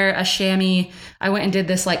didn't wear a chamois. I went and did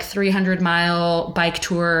this like 300-mile bike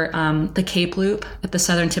tour, the Cape Loop at the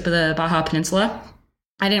southern tip of the Baja Peninsula.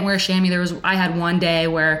 I didn't wear a chamois. I had one day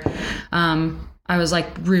where I was like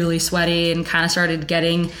really sweaty and kind of started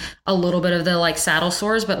getting a little bit of the like saddle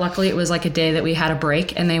sores, but luckily it was like a day that we had a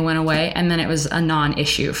break and they went away, and then it was a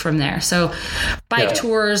non-issue from there. So bike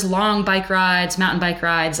tours, long bike rides, mountain bike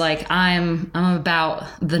rides, like I'm about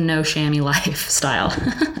the no chamois lifestyle.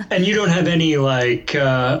 And you don't have any like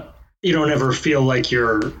you don't ever feel like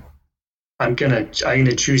you're I'm gonna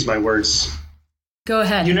choose my words.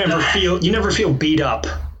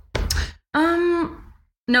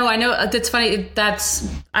 No, I know that's funny.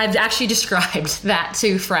 I've actually described that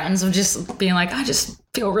to friends of just being like, I just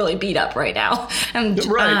feel really beat up right now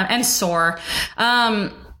and sore.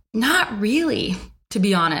 Not really, to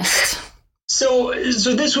be honest. So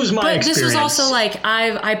this was my experience. This was also like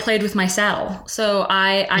I played with my saddle, so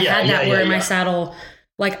I had that where my saddle,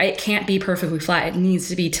 like, it can't be perfectly flat. It needs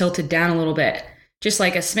to be tilted down a little bit. Just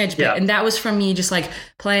like a smidge bit. And that was from me just like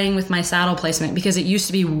playing with my saddle placement, because it used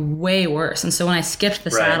to be way worse. And so when I skipped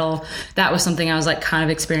the saddle, that was something I was like kind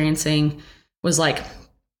of experiencing, was like,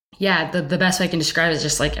 the best way I can describe it is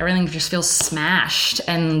just like everything just feels smashed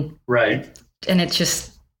and it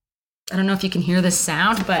just, I don't know if you can hear this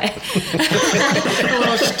sound, but a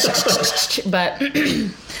little but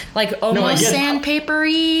like almost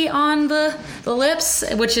sandpapery on the lips,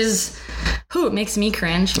 which is, it makes me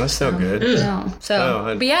cringe. That's so good. No.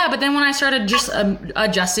 So, but then when I started just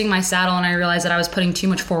adjusting my saddle and I realized that I was putting too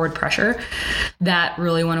much forward pressure, that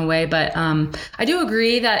really went away. But I do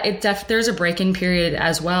agree that there's a break-in period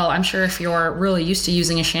as well. I'm sure if you're really used to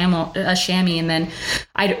using a chamois, and then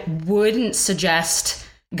I wouldn't suggest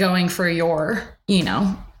going for your,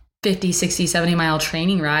 50, 60, 70 mile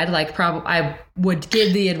training ride. Like, I would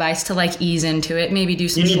give the advice to like ease into it, maybe do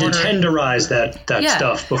some You need shorter... to tenderize that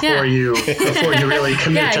stuff before you really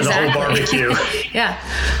commit to the whole barbecue. Yeah.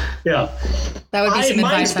 That would be some advice.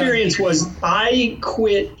 My experience was I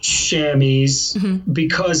quit chamois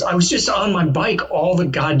because I was just on my bike all the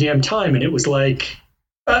goddamn time, and it was like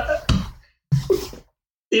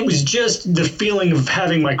it was just the feeling of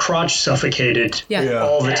having my crotch suffocated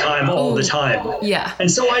all the time. Yeah. And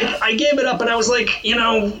so I gave it up, and I was like,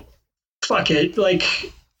 fuck it. Like,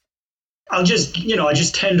 I'll just, I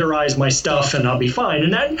just tenderize my stuff and I'll be fine.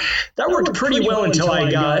 And that worked pretty well until I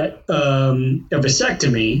got a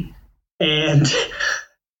vasectomy. And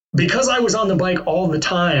because I was on the bike all the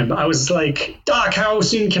time, I was like, Doc, how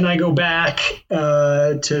soon can I go back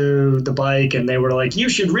to the bike? And they were like, you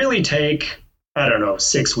should really take, I don't know,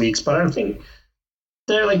 6 weeks, but I don't think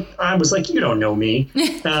they're like, I was like, you don't know me.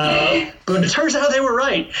 But it turns out they were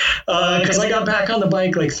right. Because I got back on the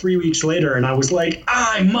bike like 3 weeks later, and I was like,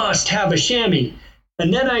 I must have a chamois.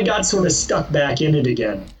 And then I got sort of stuck back in it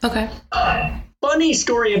again. Okay. Funny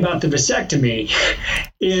story about the vasectomy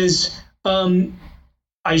is, I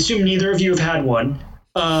assume neither of you have had one.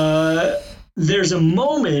 There's a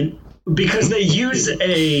moment, because they use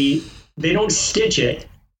they don't stitch it.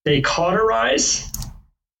 They cauterize.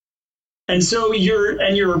 And so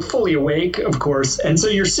you're fully awake, of course. And so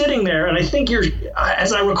you're sitting there, and I think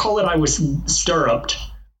as I recall it, I was stirruped,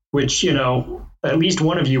 which, at least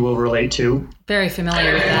one of you will relate to. Very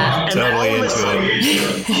familiar with that. Totally into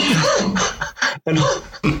it. And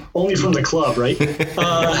only from the club, right?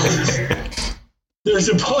 There's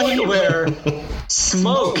a point where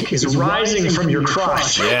smoke is rising from your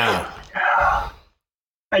crotch. Yeah.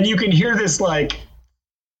 And you can hear this like...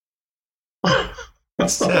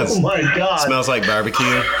 Oh my God. Smells like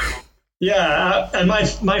barbecue. Yeah. And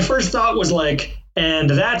my first thought was like, and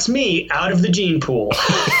that's me out of the gene pool.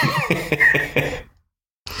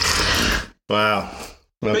 Wow.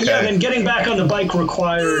 Okay. But yeah, then getting back on the bike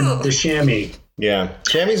required the chamois. Yeah.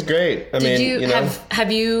 Chamois great.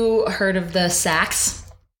 Have you heard of the Sax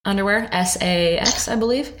underwear? SAX, I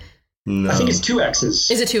believe. No. I think it's 2 X's.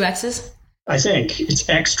 Is it 2 X's? I think it's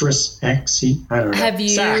extra sexy. I don't know. Have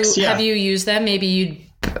you used them?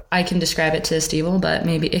 Maybe I can describe it to Steve, but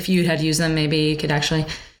maybe if you had used them, maybe you could actually,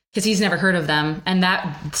 because he's never heard of them. And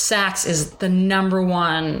that Sax is the number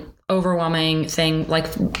one overwhelming thing. Like,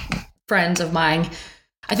 friends of mine,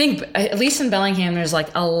 I think at least in Bellingham, there's like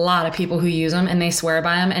a lot of people who use them and they swear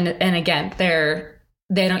by them. And again,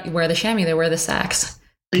 they don't wear the chamois, they wear the Sax.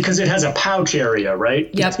 Because it has a pouch area, right?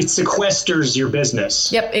 Yep. It sequesters your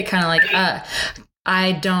business. Yep. It kind of like,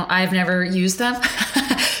 I've never used them.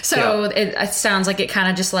 So it sounds like it kind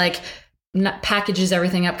of just like packages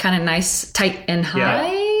everything up kind of nice, tight and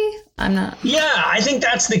high. Yeah. I'm not. Yeah, I think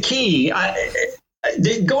that's the key.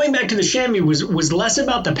 Going back to the chamois was less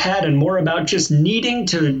about the pad and more about just needing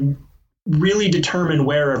to really determine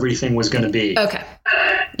where everything was going to be. Okay.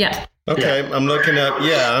 Yeah. Okay, I'm looking up.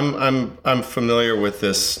 Yeah, I'm familiar with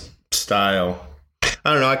this style.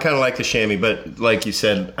 I don't know. I kind of like the chamois, but like you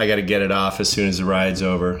said, I got to get it off as soon as the ride's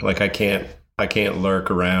over. Like I can't lurk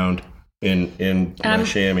around in my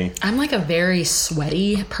chamois. I'm like a very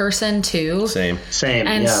sweaty person too. Same.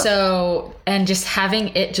 And so, and just having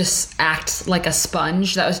it just act like a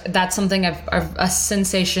sponge, that's something a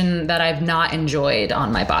sensation that I've not enjoyed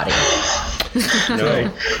on my body.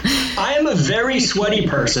 No. I am a very sweaty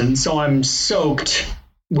person, so I'm soaked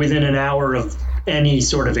within an hour of any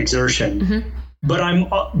sort of exertion. Mm-hmm.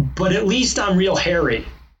 But at least I'm real hairy.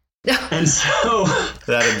 And so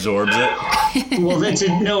that absorbs it. Well,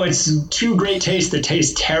 it's two great tastes that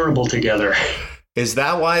taste terrible together. Is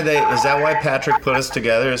that why Patrick put us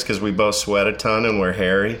together? Is because we both sweat a ton and we're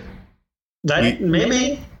hairy?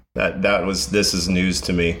 Maybe. This is news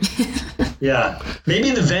to me. Yeah.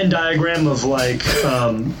 Maybe the Venn diagram of like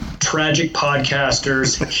tragic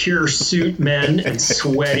podcasters, hirsute men, and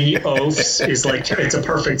sweaty oafs is like, it's a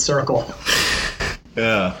perfect circle.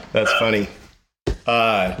 Yeah, that's funny.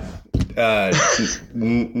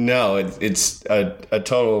 No, it's a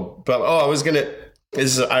total. But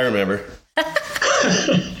I remember.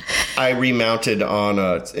 I remounted in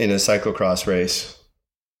a cyclocross race,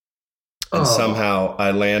 and somehow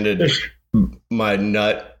I landed.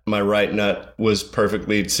 My right nut was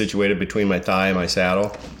perfectly situated between my thigh and my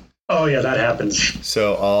saddle. Oh yeah, that happens.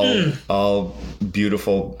 So all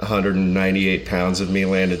beautiful 198 pounds of me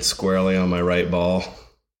landed squarely on my right ball.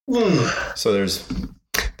 So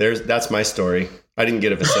that's my story. I didn't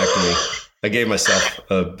get a vasectomy. I gave myself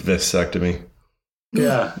a vasectomy.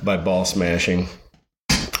 Yeah. By ball smashing.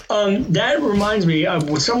 That reminds me,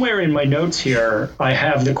 somewhere in my notes here, I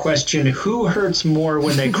have the question, who hurts more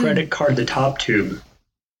when they credit card the top tube?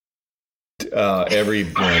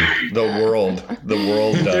 Everyone. The world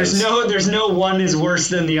does. There's no one is worse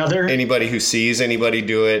than the other. Anybody who sees anybody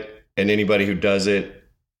do it, and anybody who does it,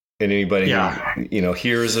 and anybody who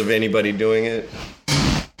hears of anybody doing it.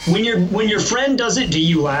 When your friend does it, do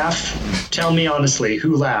you laugh? Tell me honestly,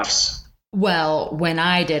 who laughs? Well, when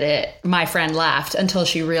I did it, my friend laughed until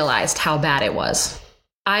she realized how bad it was.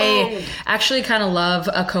 I actually kind of love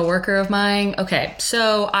a coworker of mine. Okay,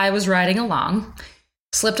 so I was riding along,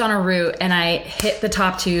 slipped on a route, and I hit the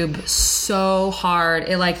top tube so hard.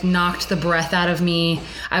 It like knocked the breath out of me.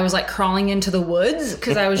 I was like crawling into the woods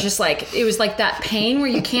because I was just like, it was like that pain where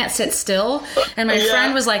you can't sit still. And my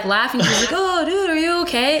friend was like laughing. She was like, "Oh, dude, are you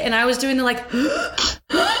okay?" And I was doing the like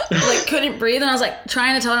couldn't breathe. And I was like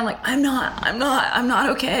trying to tell her, I'm like, I'm not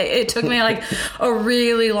okay. It took me like a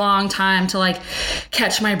really long time to like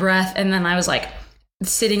catch my breath. And then I was like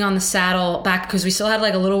sitting on the saddle back because we still had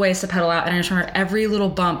like a little ways to pedal out. And I just remember every little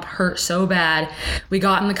bump hurt so bad. We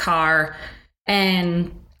got in the car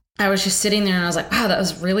and I was just sitting there and I was like, wow, that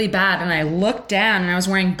was really bad. And I looked down and I was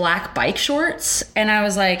wearing black bike shorts. And I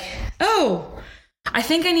was like, oh, I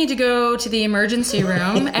think I need to go to the emergency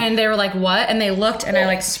room. And they were like, what? And they looked and I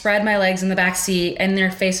like spread my legs in the back seat and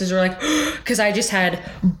their faces were like, because I just had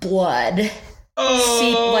blood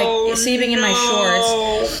seeping in my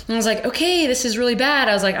shorts. And I was like, okay, this is really bad.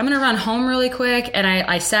 I was like, I'm going to run home really quick. And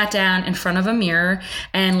I sat down in front of a mirror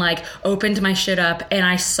and like opened my shit up and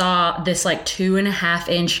I saw this like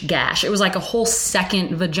 2.5-inch gash. It was like a whole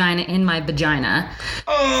second vagina in my vagina.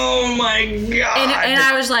 Oh my God. And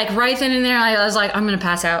I was like, right then and there, I was like, I'm going to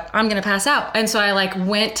pass out. And so I like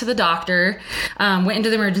went to the doctor, went into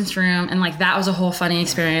the emergency room, and like that was a whole funny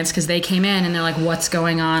experience because they came in and they're like, what's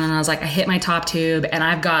going on? And I was like, I hit my top tube and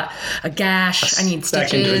I've got a gash. I need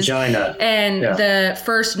stitches. Vagina. And the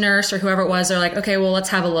first nurse or whoever it was, they're like, okay, well, let's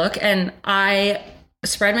have a look. And I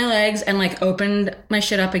spread my legs and like opened my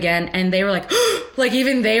shit up again. And they were like, like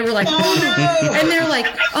even they were like, oh no. And they're like,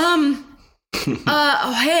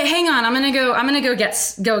 hey, hang on. I'm gonna go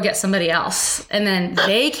get somebody else. And then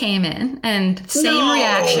they came in and same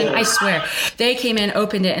reaction. I swear they came in,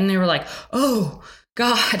 opened it, and they were like, oh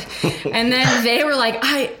God. And then they were like,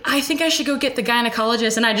 I think I should go get the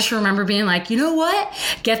gynecologist. And I just remember being like, you know what?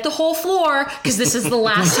 Get the whole floor because this is the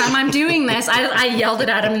last time I'm doing this. I yelled it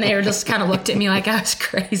at them and they were just kind of looked at me like I was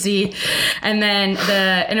crazy. And then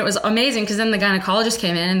and it was amazing because then the gynecologist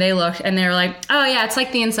came in and they looked and they were like, oh yeah, it's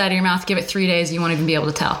like the inside of your mouth. Give it 3 days. You won't even be able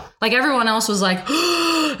to tell. Like everyone else was like,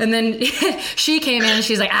 and then she came in and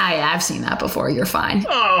she's like, yeah, I've seen that before. You're fine.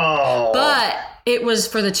 Oh. But it was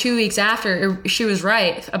for the 2 weeks after. She was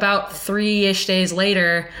right. About 3-ish days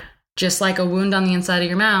later, just like a wound on the inside of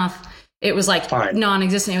your mouth, it was like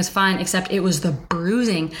non-existent. It was fine, except it was the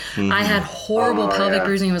bruising. Mm-hmm. I had horrible pelvic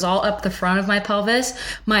bruising. It was all up the front of my pelvis.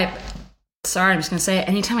 I'm just going to say it.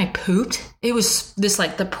 Anytime I pooped, it was this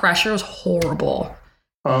like the pressure was horrible.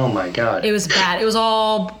 Oh my God. It was bad. It was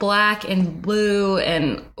all black and blue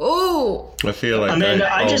and I feel like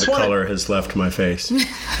the color has left my face.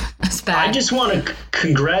 That's bad. I just want to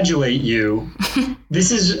congratulate you.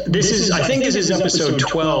 This is I think this is episode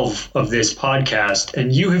 12 of this podcast,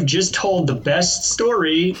 and you have just told the best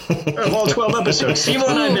story of all 12 episodes. Steve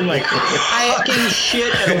and I have been like fucking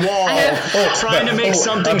shit at a wall trying to make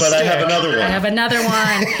something stick. I have another one. I have another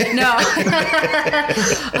one. No.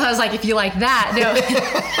 I was like, if you like that, no.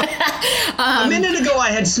 A minute ago I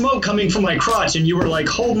had smoke coming from my crotch and you were like,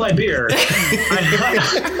 hold my beer.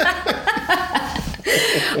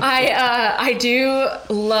 I do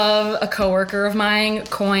love a coworker of mine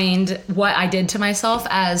coined what I did to myself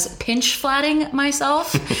as pinch flatting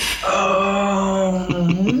myself. Oh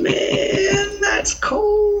man, that's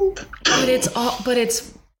cold.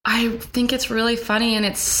 I think it's really funny, and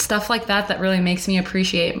it's stuff like that really makes me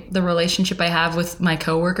appreciate the relationship I have with my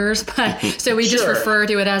coworkers. But so we just refer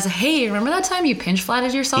to it as, hey, remember that time you pinch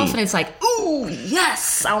flatted yourself? And it's like, ooh,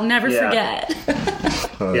 yes, I'll never forget.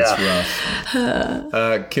 Oh, that's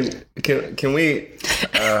rough. Can we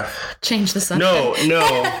change the subject?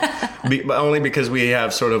 No, only because we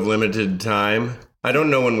have sort of limited time. I don't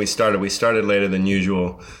know when we started. We started later than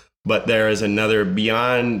usual. But there is another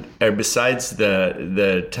besides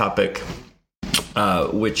the topic,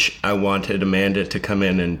 which I wanted Amanda to come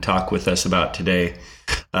in and talk with us about today.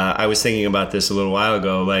 I was thinking about this a little while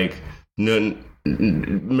ago. Like,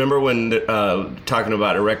 remember when talking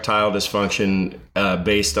about erectile dysfunction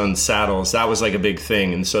based on saddles? That was like a big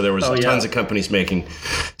thing, and so there was tons of companies making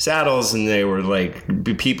saddles, and they were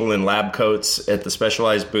like people in lab coats at the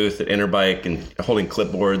Specialized booth at Interbike and holding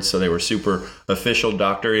clipboards, so they were super official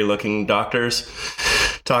doctor-y looking doctors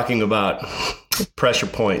talking about pressure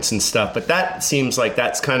points and stuff. But that seems like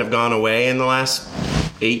that's kind of gone away in the last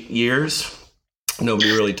 8 years. Nobody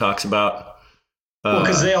really talks about. Well,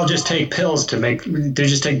 because they all just take pills they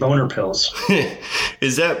just take boner pills.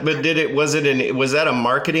 Was that a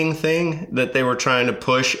marketing thing that they were trying to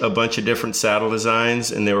push a bunch of different saddle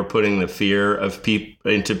designs, and they were putting the fear of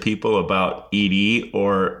into people about ED,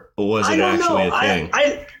 or was it actually a thing?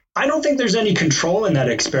 I don't think there's any control in that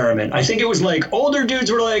experiment. I think it was like older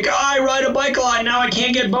dudes were like, I ride a bike a lot, now I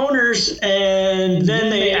can't get boners. And then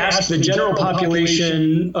they asked the general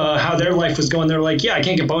population how their life was going. They're like, yeah, I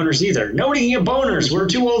can't get boners either. Nobody can get boners. We're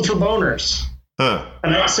too old for boners. Huh.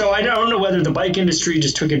 And so I don't know whether the bike industry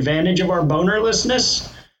just took advantage of our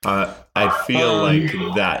bonerlessness. I feel like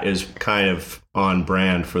that is kind of on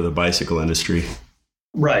brand for the bicycle industry.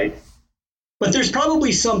 Right. But there's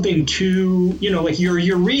probably something to, like your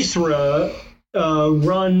urethra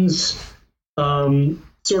runs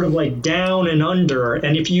sort of like down and under.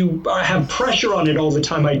 And if you have pressure on it all the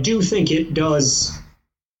time, I do think it does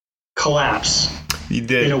collapse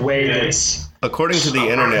in a way that's... According to the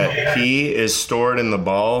internet, pee is stored in the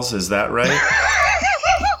balls. Is that right?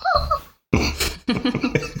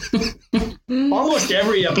 Almost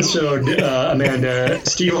every episode, Amanda,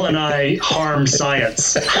 Steve and I harm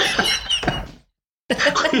science.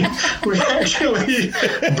 We actually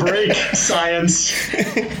break science.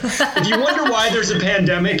 If you wonder why there's a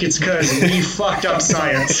pandemic, it's because we fucked up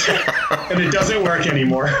science and it doesn't work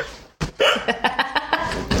anymore.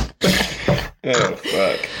 Oh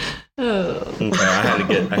fuck! Okay,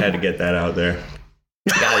 I had to get that out there.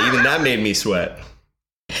 God, even that made me sweat.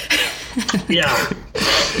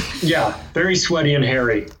 Yeah, very sweaty and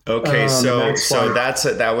hairy. Okay,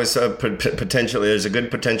 that was a potential. There's a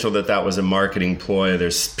good potential that was a marketing ploy.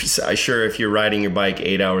 I'm sure if you're riding your bike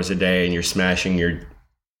 8 hours a day and you're smashing your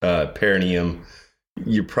perineum,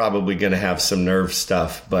 you're probably going to have some nerve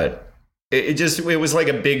stuff. But it was like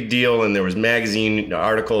a big deal, and there was magazine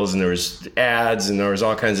articles, and there was ads, and there was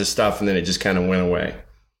all kinds of stuff, and then it just kind of went away.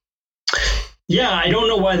 Yeah, I don't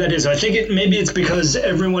know why that is. I think maybe it's because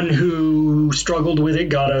everyone who struggled with it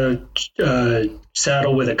got a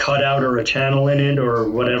saddle with a cutout or a channel in it or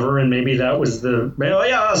whatever, and maybe that was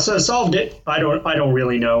solved it. I don't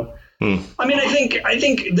really know. I mean, I think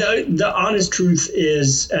the honest truth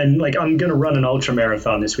is, and like I'm gonna run an ultra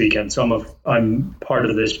marathon this weekend, so I'm part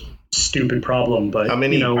of this stupid problem. But how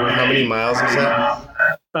many miles is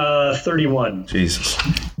that? 31. Jesus.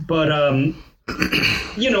 But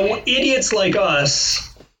idiots like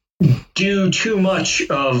us do too much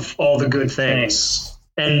of all the good things.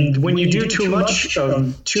 And when you do too much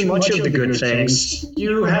of the good things,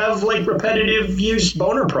 you have like repetitive use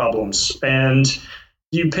boner problems, and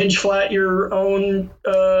you pinch flat your own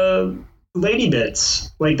lady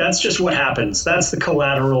bits. Like that's just what happens. That's the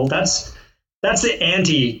collateral. That's the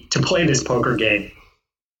ante to play this poker game.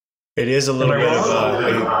 It is a little bit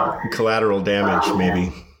of collateral damage,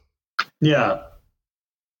 maybe. Yeah.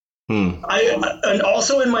 And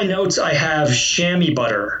also in my notes, I have chamois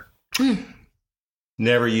butter.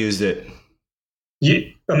 Never used it.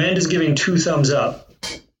 Amanda's giving 2 thumbs up.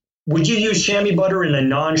 Would you use chamois butter in a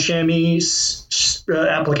non-chamois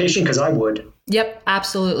application? Because I would. Yep,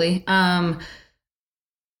 absolutely.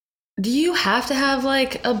 Do you have to have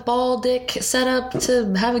like a ball dick set up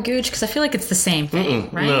to have a gooch? Because I feel like it's the same thing,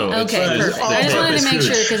 right? No, okay, perfect. I just wanted to make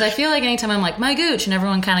sure, because I feel like anytime I'm like, my gooch, and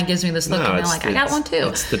everyone kind of gives me this look, and they're like, I got one too.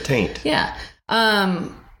 It's the taint. Yeah.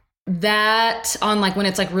 That on like when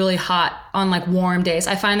it's like really hot on like warm days.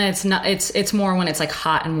 I find that it's more when it's like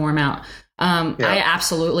hot and warm out. I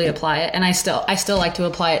absolutely apply it, and I still like to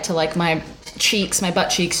apply it to like my cheeks, my butt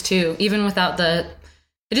cheeks too, even without it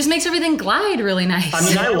just makes everything glide really nice. I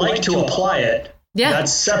mean, I like to apply it. Yeah.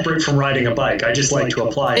 That's separate from riding a bike. I just like to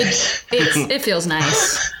apply it. It feels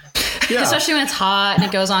nice. Yeah. Especially when it's hot and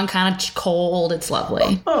it goes on kind of cold. It's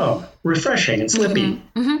lovely. Oh, refreshing and slippy.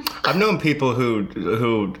 I've known people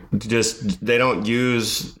who just, they don't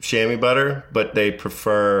use chamois butter, but they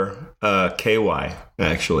prefer KY,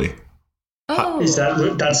 actually. Oh.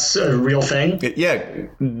 That's a real thing? Yeah,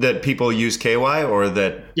 that people use KY, or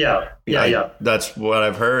that... Yeah. That's what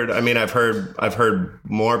I've heard. I mean, I've heard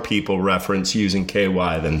more people reference using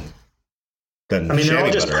KY than I mean, they're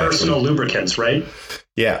all just personal lubricants, right?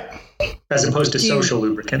 Yeah. As opposed to social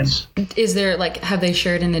lubricants. Is there like, have they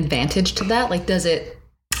shared an advantage to that? Like, does it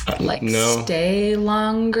stay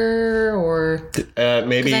longer, or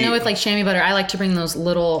maybe? I know with like chamois butter, I like to bring the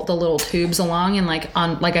little tubes along, and like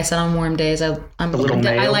I said, on warm days, I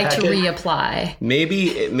like to reapply.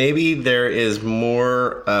 Maybe there is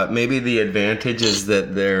more. Maybe the advantage is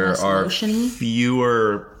that there are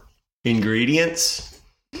fewer ingredients.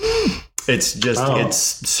 It's just it's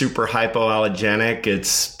super hypoallergenic. It's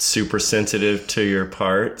super sensitive to your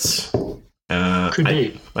parts. Could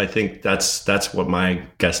be. I think that's what my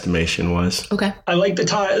guesstimation was. Okay. I like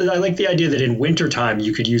the idea that in wintertime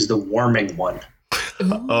you could use the warming one.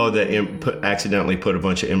 Accidentally put a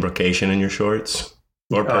bunch of imbrication in your shorts,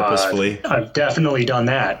 or purposefully. I've definitely done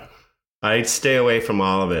that. I'd stay away from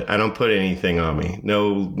all of it. I don't put anything on me.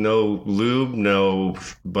 No lube, no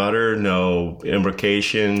butter, no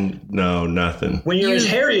imbrication, no nothing. When you're as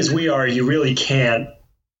hairy as we are, you really can't.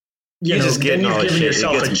 You've given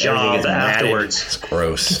yourself a job afterwards. It's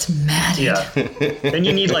gross. It's mad. Yeah. Then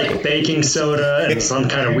you need like baking soda and some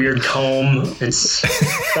kind of weird comb. That's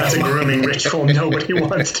a grooming ritual nobody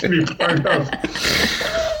wants to be part of.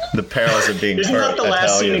 The perils of being Isn't that the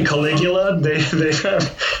last scene in Caligula? There's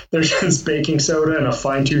just baking soda and a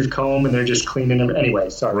fine-tooth comb, and they're just cleaning them. Anyway,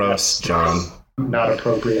 sorry. Gross, John. Not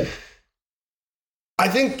appropriate. I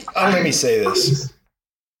think, let me say this.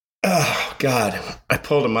 Oh, God. I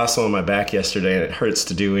pulled a muscle in my back yesterday, and it hurts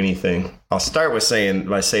to do anything. I'll start by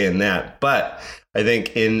saying that. But I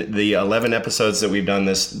think in the 11 episodes that we've done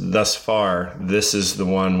thus far, this is the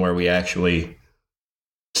one where we actually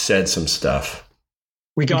said some stuff.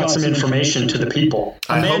 We got some information to the people.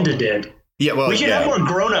 Amanda did. Yeah, well, we should have more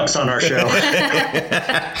grown-ups on our show.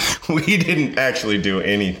 We didn't actually do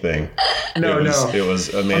anything. No. It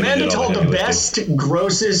was Amanda told the best,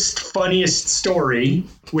 grossest, funniest story,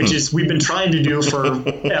 which is we've been trying to do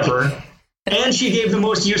forever, and she gave the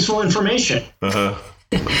most useful information. I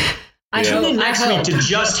tune in next week to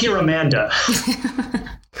just hear Amanda.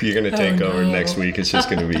 You're going to take over next week. It's just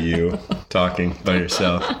going to be you talking by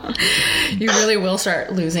yourself. You really will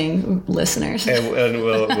start losing listeners. And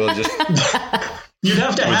we'll just... You'd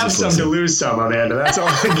have to have some to lose some, Amanda. That's all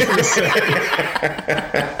I'm going to say.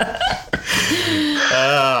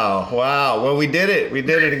 Oh, wow. Well, we did it. We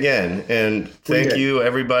did it again. And thank you,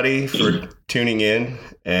 everybody, for tuning in.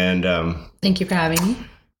 And thank you for having me.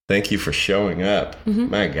 Thank you for showing up.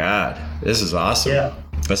 My God. This is awesome. Yeah.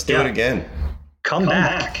 Let's do it again. Come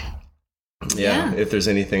back. Yeah. If there's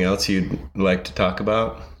anything else you'd like to talk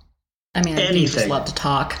about. I mean, I just love to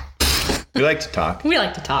talk. We like to talk. Yeah.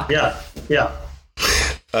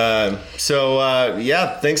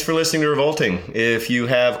 Thanks for listening to Revolting. If you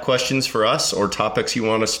have questions for us or topics you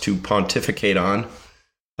want us to pontificate on,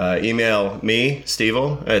 email me,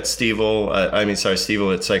 Stevel at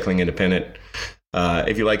Cycling Independent.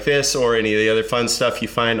 If you like this or any of the other fun stuff you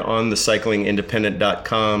find on the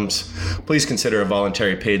cyclingindependent.coms, please consider a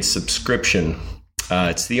voluntary paid subscription.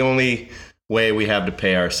 It's the only way we have to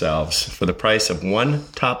pay ourselves. For the price of one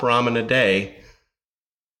top ramen a day,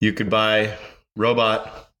 you could buy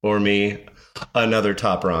Robot or me another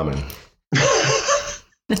top ramen.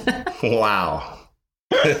 Wow.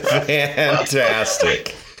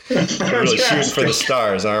 Fantastic. We're really shooting for the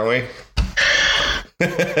stars, aren't we?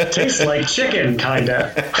 Tastes like chicken,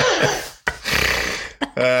 kinda.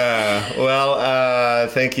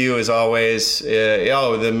 Thank you as always.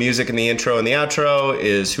 The music in the intro and the outro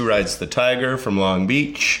is Who Rides the Tiger from Long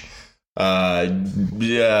Beach.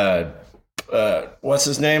 What's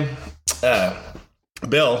his name?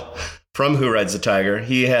 Bill from Who Rides the Tiger.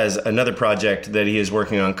 He has another project that he is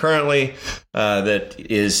working on currently that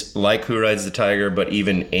is like Who Rides the Tiger, but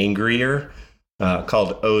even angrier.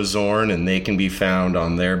 Called Ozorn, and they can be found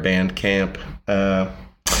on their Bandcamp.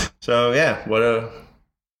 What a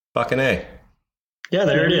fucking A. Yeah,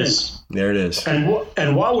 there it is. There it is. And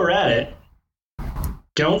while we're at it,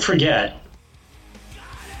 don't forget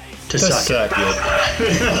to suck it.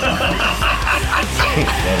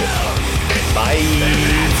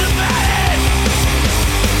 Bye.